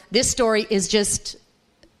Cornelio, this story is just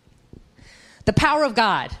the power of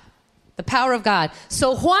God. The power of God.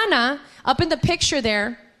 So Juana, up in the picture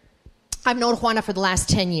there, I've known Juana for the last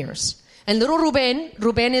 10 years. And little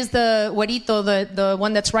Ruben is the güerito, the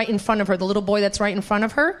one that's right in front of her, the little boy that's right in front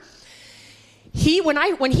of her.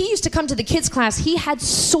 When he used to come to the kids class, he had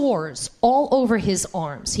sores all over his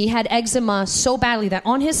arms. He had eczema so badly that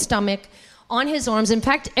on his stomach, on his arms. In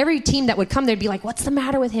fact, every team that would come, they'd be like, what's the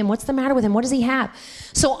matter with him? What's the matter with him? What does he have?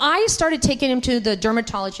 So I started taking him to the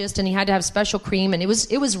dermatologist, and he had to have special cream, and it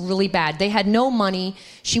was really bad. They had no money.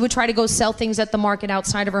 She would try to go sell things at the market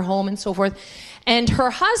outside of her home and so forth. And her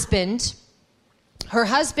husband,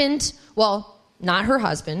 well, not her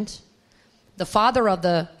husband, the father of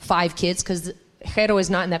the 5 kids, because Jero is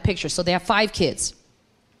not in that picture, so they have 5 kids.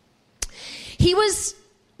 He wasn't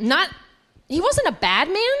a bad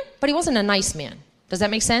man, but he wasn't a nice man. Does that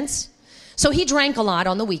make sense? So he drank a lot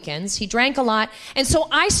on the weekends. He drank a lot. And so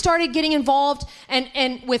I started getting involved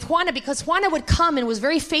and with Juana, because Juana would come and was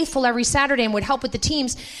very faithful every Saturday and would help with the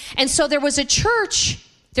teams. And so there is a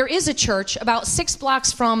church about 6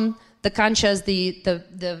 blocks from the canchas,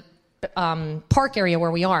 the park area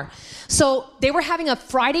where we are. So they were having a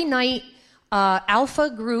Friday night alpha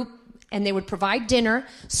group, and they would provide dinner.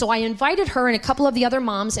 So I invited her and a couple of the other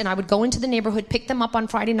moms, and I would go into the neighborhood, pick them up on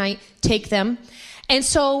Friday night, take them. And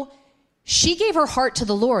so she gave her heart to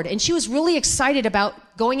the Lord, and she was really excited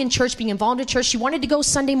about going in church, being involved in church. She wanted to go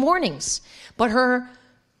Sunday mornings. But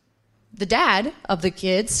the dad of the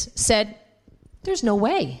kids said, there's no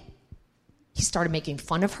way. He started making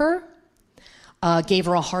fun of her, gave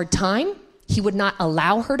her a hard time. He would not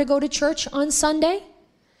allow her to go to church on Sunday.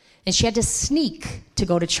 And she had to sneak to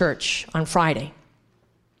go to church on Friday.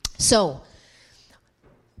 So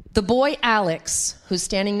the boy Alex, who's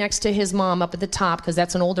standing next to his mom up at the top, because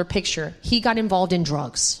that's an older picture, he got involved in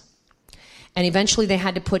drugs. And eventually they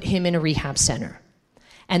had to put him in a rehab center.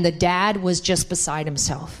 And the dad was just beside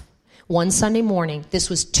himself. One Sunday morning,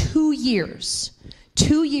 this was 2 years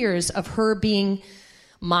of her being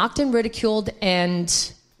mocked and ridiculed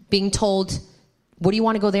and being told, what do you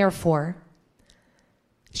want to go there for?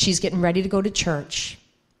 She's getting ready to go to church.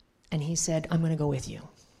 And he said, I'm going to go with you.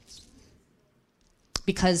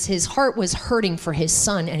 Because his heart was hurting for his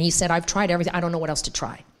son. And he said, I've tried everything. I don't know what else to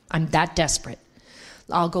try. I'm that desperate.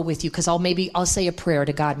 I'll go with you because I'll say a prayer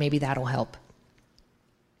to God. Maybe that'll help.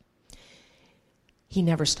 He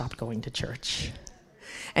never stopped going to church.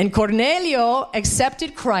 And Cornelio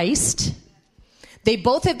accepted Christ. They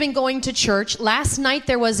both have been going to church. Last night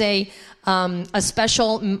there was a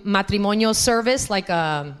special matrimonio service, like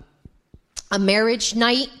a marriage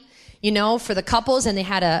night, for the couples, and they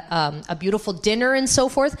had a beautiful dinner and so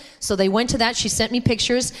forth. So they went to that. She sent me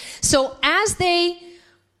pictures. So as they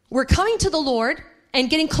were coming to the Lord and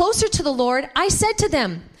getting closer to the Lord, I said to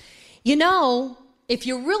them, if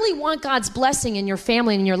you really want God's blessing in your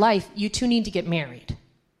family and in your life, you two need to get married.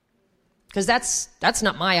 Because that's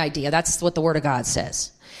not my idea. That's what the Word of God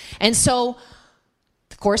says. And so,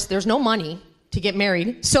 of course, there's no money to get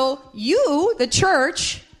married. So you, the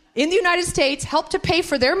church in the United States, helped to pay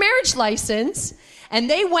for their marriage license. And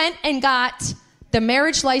they went and got the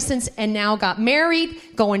marriage license and now got married,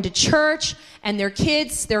 going to church, and their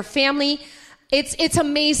kids, their family. It's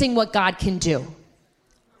amazing what God can do.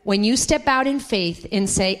 When you step out in faith and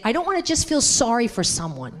say, I don't want to just feel sorry for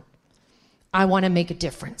someone. I want to make a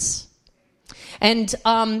difference. And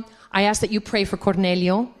I ask that you pray for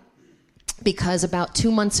Cornelio, because about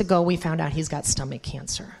 2 months ago, we found out he's got stomach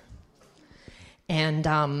cancer. And,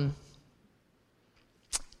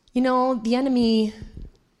 the enemy,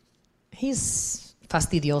 he's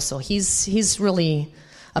fastidioso. He's really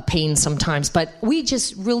a pain sometimes. But we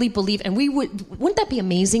just really believe, and wouldn't that be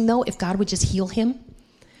amazing, though, if God would just heal him?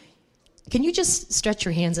 Can you just stretch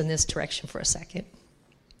your hands in this direction for a second?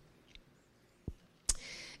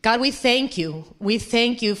 God, we thank you. We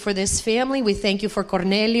thank you for this family. We thank you for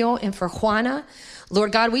Cornelio and for Juana.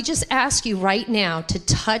 Lord God, we just ask you right now to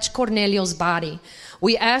touch Cornelio's body.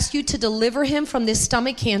 We ask you to deliver him from this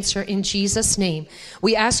stomach cancer in Jesus' name.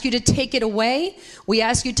 We ask you to take it away. We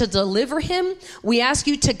ask you to deliver him. We ask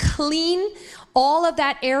you to clean all of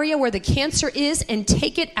that area where the cancer is and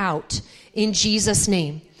take it out in Jesus'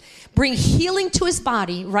 name. Bring healing to his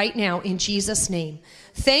body right now in Jesus' name.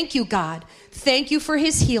 Thank you, God. Thank you for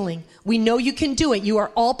his healing. We know you can do it. You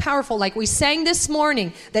are all powerful. Like we sang this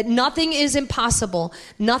morning, that nothing is impossible.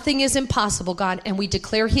 Nothing is impossible, God. And we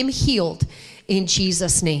declare him healed in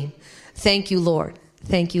Jesus' name. Thank you, Lord.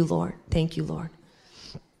 Thank you, Lord. Thank you, Lord.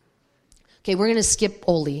 Okay, we're going to skip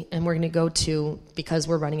Oli, and we're going to go to, because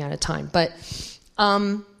we're running out of time. But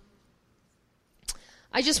I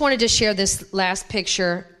just wanted to share this last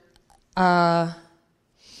picture. God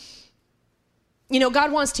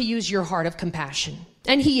wants to use your heart of compassion.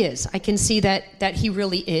 And he is. I can see that he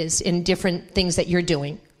really is in different things that you're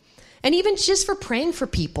doing. And even just for praying for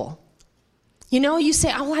people. You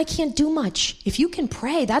say, oh, I can't do much. If you can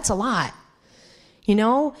pray, that's a lot.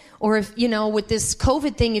 Or if, with this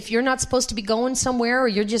COVID thing, if you're not supposed to be going somewhere or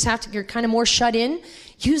you're kind of more shut in,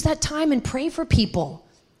 use that time and pray for people.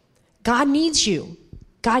 God needs you.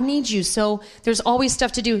 God needs you. So there's always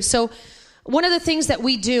stuff to do. So one of the things that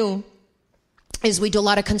we do is we do a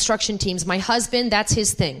lot of construction teams. My husband, that's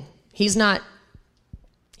his thing. He does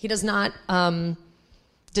not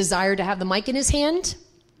desire to have the mic in his hand.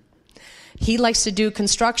 He likes to do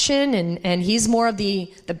construction, and he's more of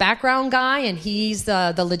the background guy, and he's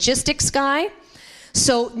the logistics guy.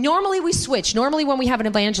 So normally we switch. Normally when we have an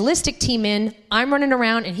evangelistic team in, I'm running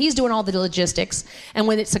around, and he's doing all the logistics. And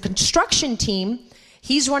when it's a construction team,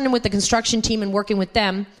 he's running with the construction team and working with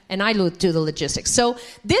them, and I do the logistics. So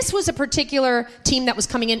this was a particular team that was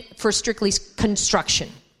coming in for strictly construction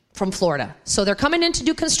from Florida. So they're coming in to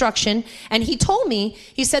do construction, and he told me,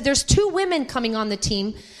 he said there's 2 women coming on the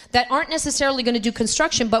team that aren't necessarily going to do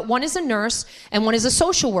construction, but one is a nurse and one is a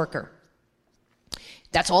social worker.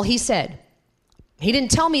 That's all he said. He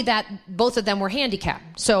didn't tell me that both of them were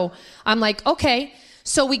handicapped. So I'm like, okay.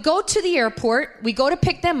 So we go to the airport, we go to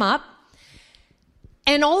pick them up,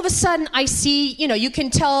 and all of a sudden I see, you can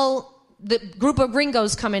tell the group of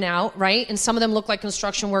gringos coming out, right? And some of them look like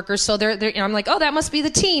construction workers. So I'm like, oh, that must be the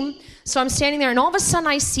team. So I'm standing there, and all of a sudden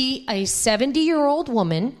I see a 70-year-old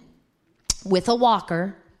woman with a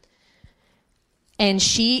walker, and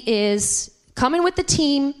she is coming with the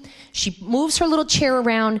team. She moves her little chair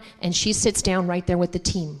around, and she sits down right there with the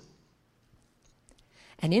team.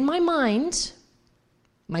 And in my mind,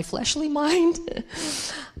 my fleshly mind,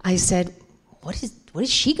 I said, what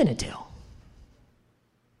is she going to do?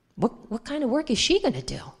 What kind of work is she going to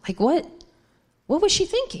do? Like, what was she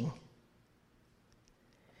thinking?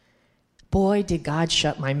 Boy, did God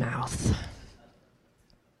shut my mouth.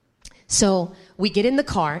 So we get in the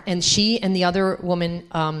car, and she and the other woman,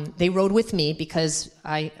 they rode with me because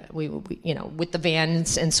we with the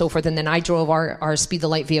vans and so forth, and then I drove our Speed the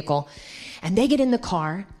Light vehicle. And they get in the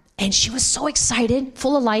car, and she was so excited,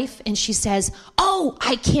 full of life, and she says, oh,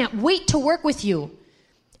 I can't wait to work with you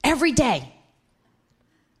every day.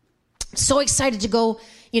 So excited to go,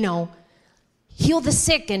 heal the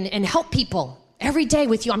sick and help people every day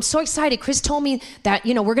with you. I'm so excited. Chris told me that,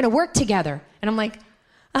 we're going to work together. And I'm like,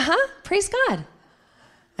 praise God.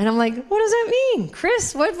 And I'm like, what does that mean?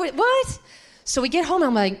 Chris, what? So we get home,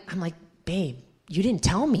 I'm like, babe, you didn't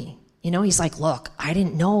tell me. He's like, look, I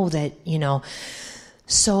didn't know that,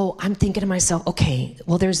 So I'm thinking to myself, okay,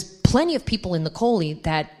 well, there's plenty of people in the Coley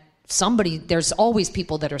there's always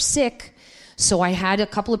people that are sick. So I had a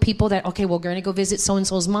couple of people that, okay, well, we're going to go visit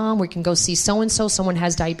so-and-so's mom. We can go see so-and-so. Someone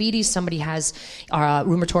has diabetes. Somebody has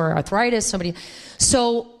rheumatoid arthritis.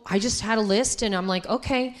 So I just had a list, and I'm like,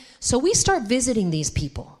 okay. So we start visiting these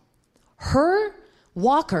people. Her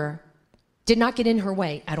walker did not get in her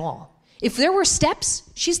way at all. If there were steps,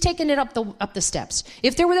 she's taking it up the steps.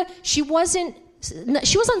 If there were she was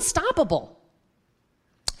unstoppable.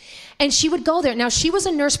 And she would go there. Now, she was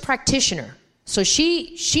a nurse practitioner, so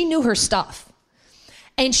she knew her stuff.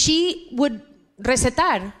 And she would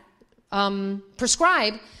recetar,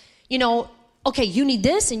 prescribe, okay, you need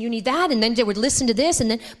this and you need that. And then they would listen to this.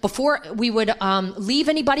 And then before we would leave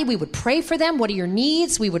anybody, we would pray for them. What are your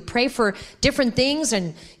needs? We would pray for different things.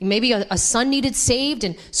 And maybe a son needed saved.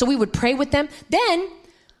 And so we would pray with them. Then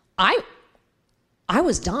I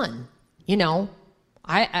was done,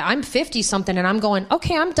 I'm 50-something, and I'm going,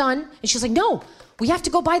 okay, I'm done. And she's like, no, we have to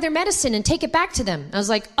go buy their medicine and take it back to them. I was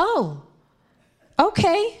like, oh,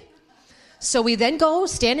 okay. So we then go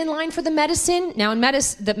stand in line for the medicine. Now,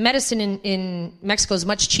 the medicine in Mexico is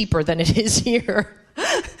much cheaper than it is here.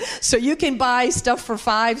 So you can buy stuff for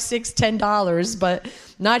 $5, $6, $10, but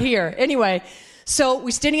not here. Anyway, so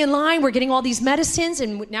we're standing in line. We're getting all these medicines,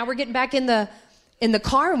 and now we're getting back in the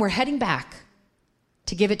car, and we're heading back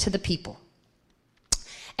to give it to the people.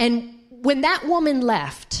 And when that woman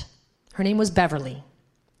left, her name was Beverly,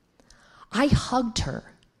 I hugged her,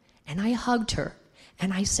 and I hugged her,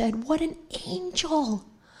 And I said, what an angel.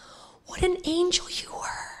 What an angel you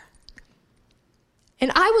were.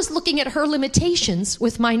 And I was looking at her limitations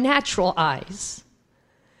with my natural eyes.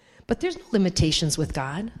 But there's no limitations with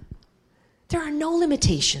God. There are no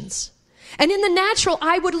limitations. And in the natural,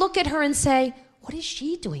 I would look at her and say, what is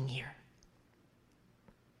she doing here?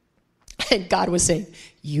 And God was saying,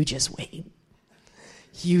 you just wait.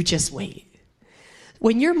 You just wait.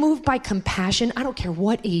 When you're moved by compassion, I don't care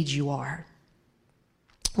what age you are.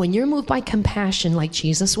 When you're moved by compassion like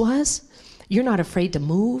Jesus was, you're not afraid to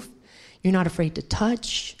move. You're not afraid to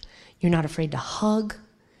touch. You're not afraid to hug.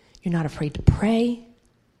 You're not afraid to pray.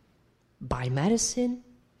 Buy medicine.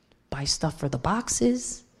 Buy stuff for the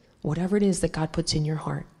boxes. Whatever it is that God puts in your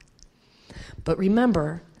heart. But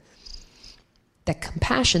remember that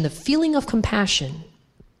compassion, the feeling of compassion,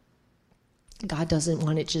 God doesn't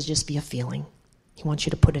want it to just be a feeling. He wants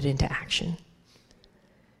you to put it into action.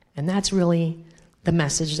 And that's really the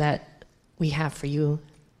message that we have for you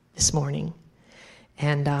this morning.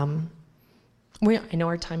 And I know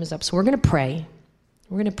our time is up, so we're going to pray.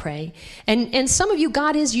 We're going to pray. And some of you,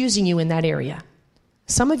 God is using you in that area.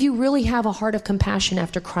 Some of you really have a heart of compassion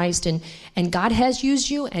after Christ, and God has used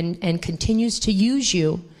you and continues to use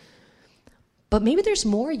you. But maybe there's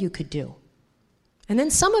more you could do. And then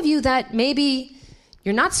some of you that maybe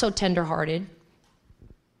you're not so tenderhearted,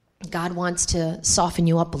 God wants to soften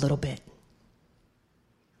you up a little bit.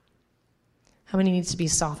 How many needs to be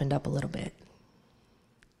softened up a little bit?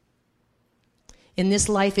 In this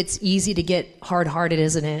life, it's easy to get hard-hearted,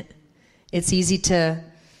 isn't it? It's easy to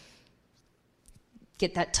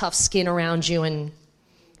get that tough skin around you, and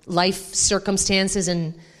life circumstances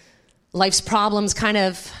and life's problems kind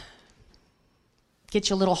of get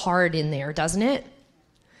you a little hard in there, doesn't it?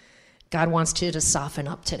 God wants you to soften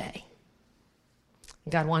up today.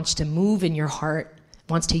 God wants to move in your heart,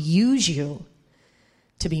 wants to use you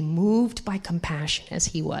to be moved by compassion as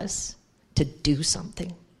he was, to do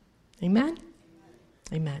something. Amen?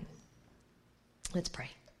 Amen. Let's pray.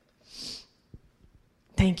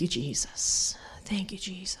 Thank you, Jesus. Thank you,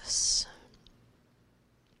 Jesus.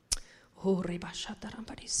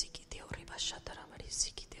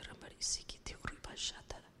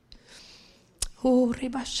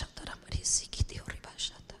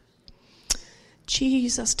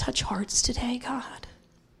 Jesus, touch hearts today, God.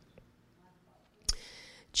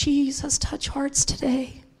 Jesus, touch hearts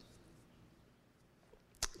today.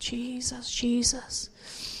 Jesus, Jesus.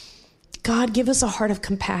 God, give us a heart of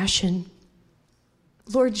compassion.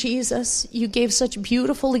 Lord Jesus, you gave such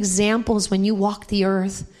beautiful examples when you walked the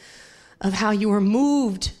earth of how you were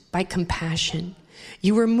moved by compassion.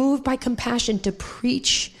 You were moved by compassion to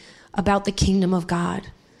preach about the kingdom of God,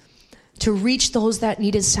 to reach those that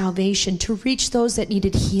needed salvation, to reach those that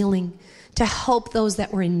needed healing, to help those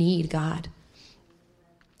that were in need, God.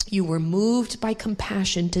 You were moved by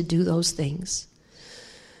compassion to do those things.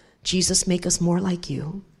 Jesus, make us more like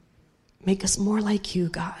you. Make us more like you,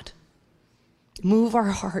 God. Move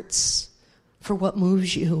our hearts for what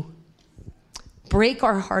moves you. Break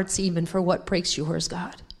our hearts even for what breaks yours,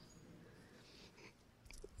 God.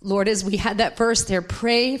 Lord, as we had that verse there,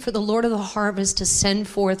 pray for the Lord of the harvest to send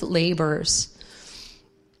forth laborers.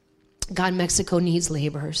 God, Mexico needs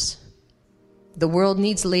laborers. The world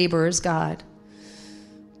needs laborers, God.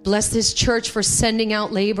 Bless this church for sending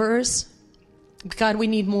out laborers. God, we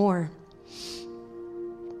need more.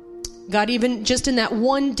 God, even just in that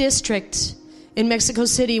one district in Mexico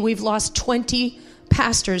City, we've lost 20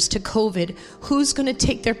 pastors to COVID. Who's going to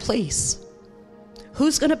take their place?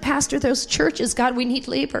 Who's going to pastor those churches? God, we need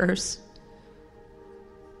laborers.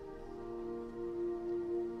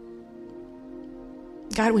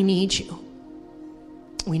 God, we need you.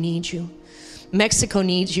 We need you. Mexico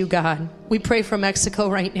needs you, God. We pray for Mexico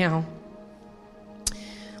right now.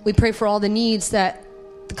 We pray for all the needs that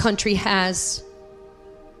the country has.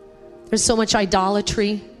 There's so much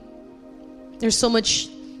idolatry. There's so much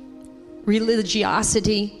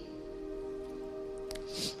religiosity.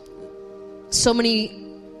 So many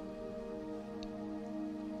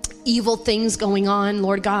evil things going on,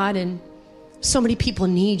 Lord God, and so many people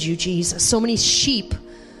need you, Jesus. So many sheep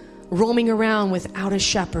roaming around without a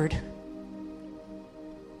shepherd.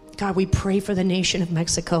 God, we pray for the nation of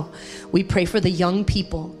Mexico. We pray for the young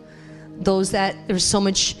people, those that there's so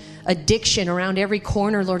much addiction around every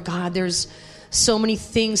corner, Lord God. There's so many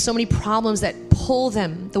things, so many problems that pull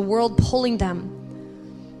them, the world pulling them.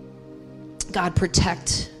 God,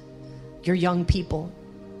 protect your young people,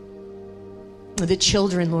 the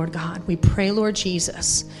children, Lord God. We pray, Lord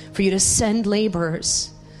Jesus, for you to send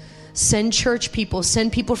laborers, send church people,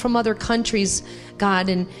 send people from other countries, God.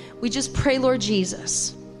 And we just pray, Lord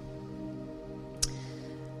Jesus,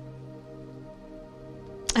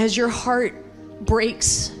 as your heart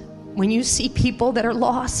breaks when you see people that are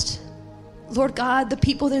lost. Lord God, the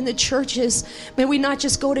people in the churches, may we not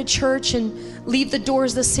just go to church and leave the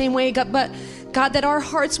doors the same way, God, but God, that our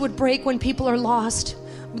hearts would break when people are lost,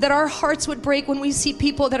 that our hearts would break when we see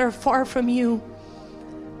people that are far from you.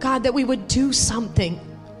 God, that we would do something,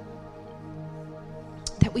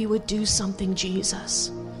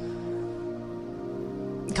 Jesus.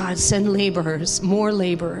 God, send laborers, more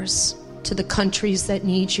laborers to the countries that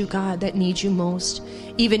need you, God, that need you most.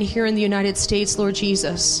 Even here in the United States, Lord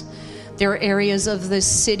Jesus, there are areas of the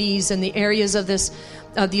cities and the areas of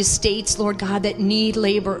these states, Lord God, that need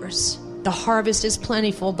laborers. The harvest is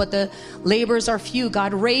plentiful, but the laborers are few.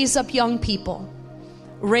 God, raise up young people.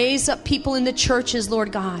 Raise up people in the churches,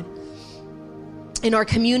 Lord God. In our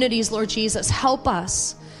communities, Lord Jesus, help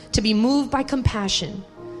us to be moved by compassion,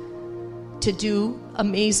 to do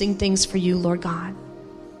amazing things for you, Lord God.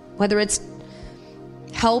 Whether it's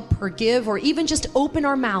help or give, or even just open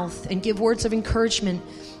our mouth and give words of encouragement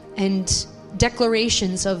and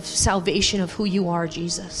declarations of salvation of who you are,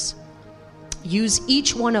 Jesus. Use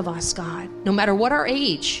each one of us, God, no matter what our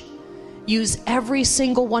age. Use every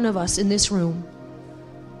single one of us in this room.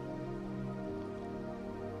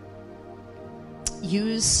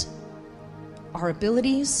 Use our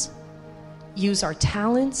abilities, use our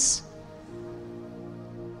talents,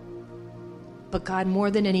 but God,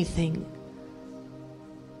 more than anything,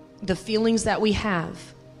 the feelings that we have,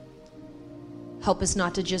 help us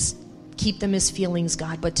not to just keep them as feelings,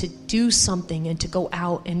 God, but to do something and to go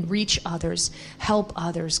out and reach others, help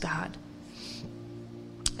others, God,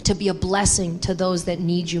 to be a blessing to those that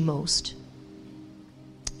need you most.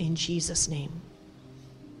 In Jesus' name.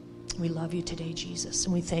 We love you today, Jesus,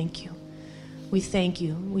 and we thank you. We thank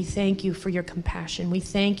you. We thank you for your compassion. We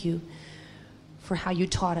thank you for how you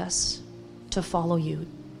taught us to follow you.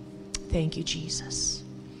 Thank you, Jesus.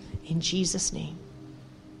 In Jesus' name,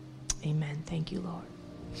 amen. Thank you, Lord.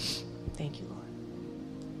 Thank you, Lord.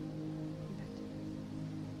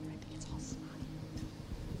 I think it's all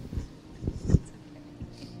smile.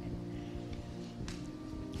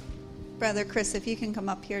 Brother Chris, if you can come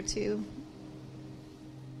up here too.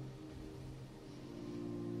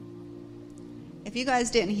 If you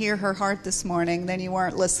guys didn't hear her heart this morning, then you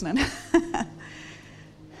weren't listening.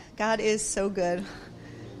 God is so good.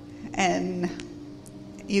 And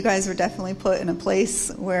you guys were definitely put in a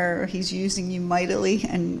place where he's using you mightily,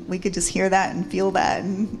 and we could just hear that and feel that.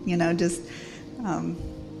 And,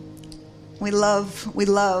 we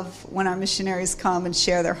love when our missionaries come and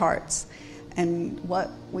share their hearts and what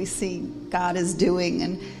we see God is doing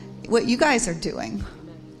and what you guys are doing.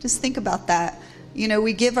 Just think about that.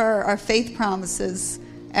 We give our faith promises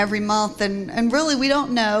every month, and really we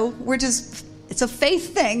don't know. It's a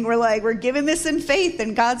faith thing. We're giving this in faith,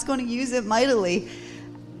 and God's going to use it mightily.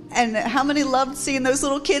 And how many loved seeing those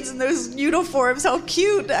little kids in those uniforms? How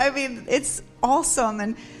cute. I mean, it's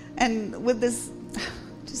awesome. And with this,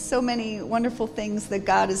 just so many wonderful things that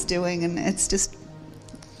God is doing. And it's just,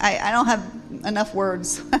 I don't have enough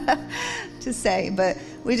words to say, but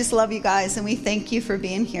we just love you guys, and we thank you for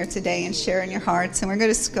being here today and sharing your hearts. And we're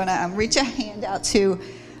just going to reach a hand out to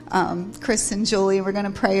Chris and Julie, and we're going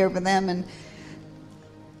to pray over them. And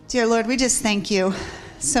dear Lord, we just thank you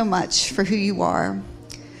so much for who you are.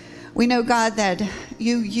 We know, God, that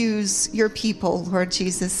you use your people, Lord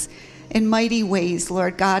Jesus, in mighty ways,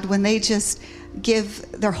 Lord God, when they just give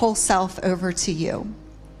their whole self over to you.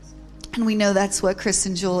 And we know that's what Chris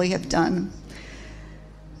and Julie have done.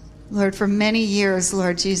 Lord, for many years,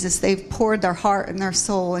 Lord Jesus, they've poured their heart and their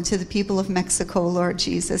soul into the people of Mexico, Lord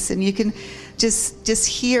Jesus. And you can just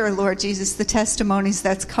hear, Lord Jesus, the testimonies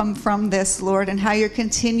that's come from this, Lord, and how you're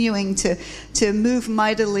continuing to move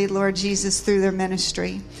mightily, Lord Jesus, through their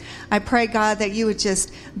ministry. I pray, God, that you would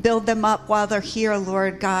just build them up while they're here,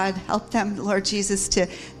 Lord God. Help them, Lord Jesus, to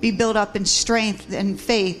be built up in strength and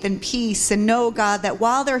faith and peace. And know, God, that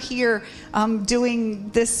while they're here doing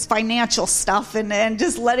this financial stuff and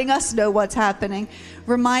just letting us know what's happening,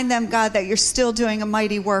 remind them, God, that you're still doing a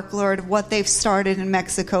mighty work, Lord, of what they've started in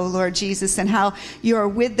Mexico, Lord Jesus, and how you are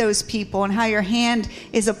with those people and how your hand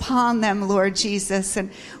is upon them, Lord Jesus.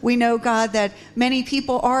 And we know, God, that many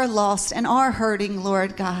people are lost and are hurting,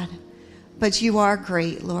 Lord God, but you are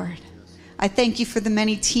great, Lord. I thank you for the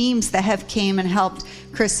many teams that have came and helped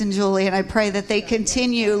Chris and Julie, and I pray that they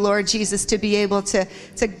continue, Lord Jesus, to be able to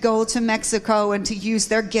go to Mexico and to use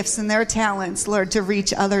their gifts and their talents, Lord, to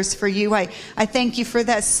reach others for you. I thank you for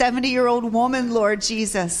that 70-year-old woman, Lord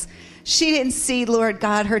Jesus. She didn't see, Lord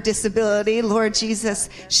God, her disability, Lord Jesus.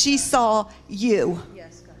 She saw you.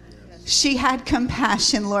 She had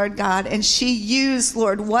compassion, Lord God, and she used,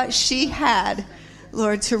 Lord, what she had,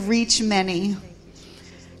 Lord, to reach many.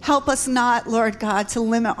 Help us not, Lord God, to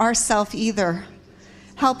limit ourselves either.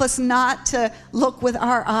 Help us not to look with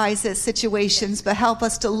our eyes at situations, but help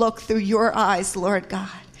us to look through your eyes, Lord God.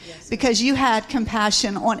 Because you had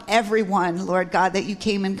compassion on everyone, Lord God, that you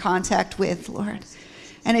came in contact with, Lord.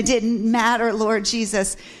 And it didn't matter, Lord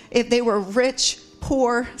Jesus, if they were rich,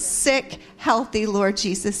 poor, sick, healthy, Lord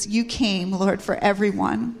Jesus. You came, Lord, for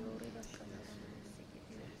everyone.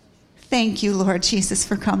 Thank you, Lord Jesus,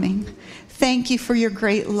 for coming. Thank you for your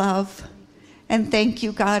great love. And thank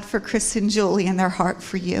you, God, for Chris and Julie and their heart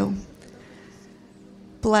for you.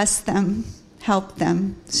 Bless them, help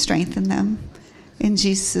them, strengthen them. In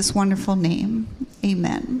Jesus' wonderful name,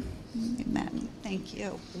 amen. Amen. Thank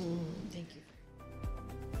you. Thank you.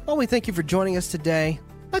 Well, we thank you for joining us today.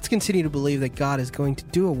 Let's continue to believe that God is going to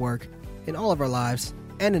do a work in all of our lives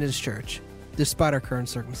and in His church, despite our current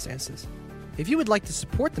circumstances. If you would like to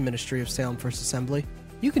support the ministry of Salem First Assembly,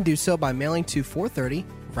 you can do so by mailing to 430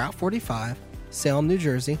 Route 45, Salem, New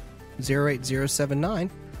Jersey, 08079,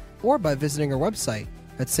 or by visiting our website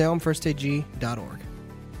at salemfirstag.org.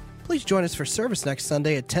 Please join us for service next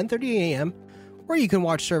Sunday at 10:30 a.m., or you can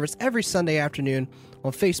watch service every Sunday afternoon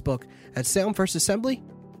on Facebook at Salem First Assembly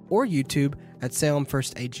or YouTube at Salem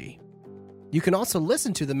First AG. You can also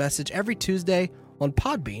listen to the message every Tuesday on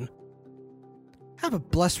Podbean. Have a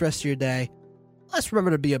blessed rest of your day. Let's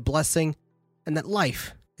remember to be a blessing and that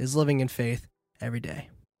life is living in faith every day.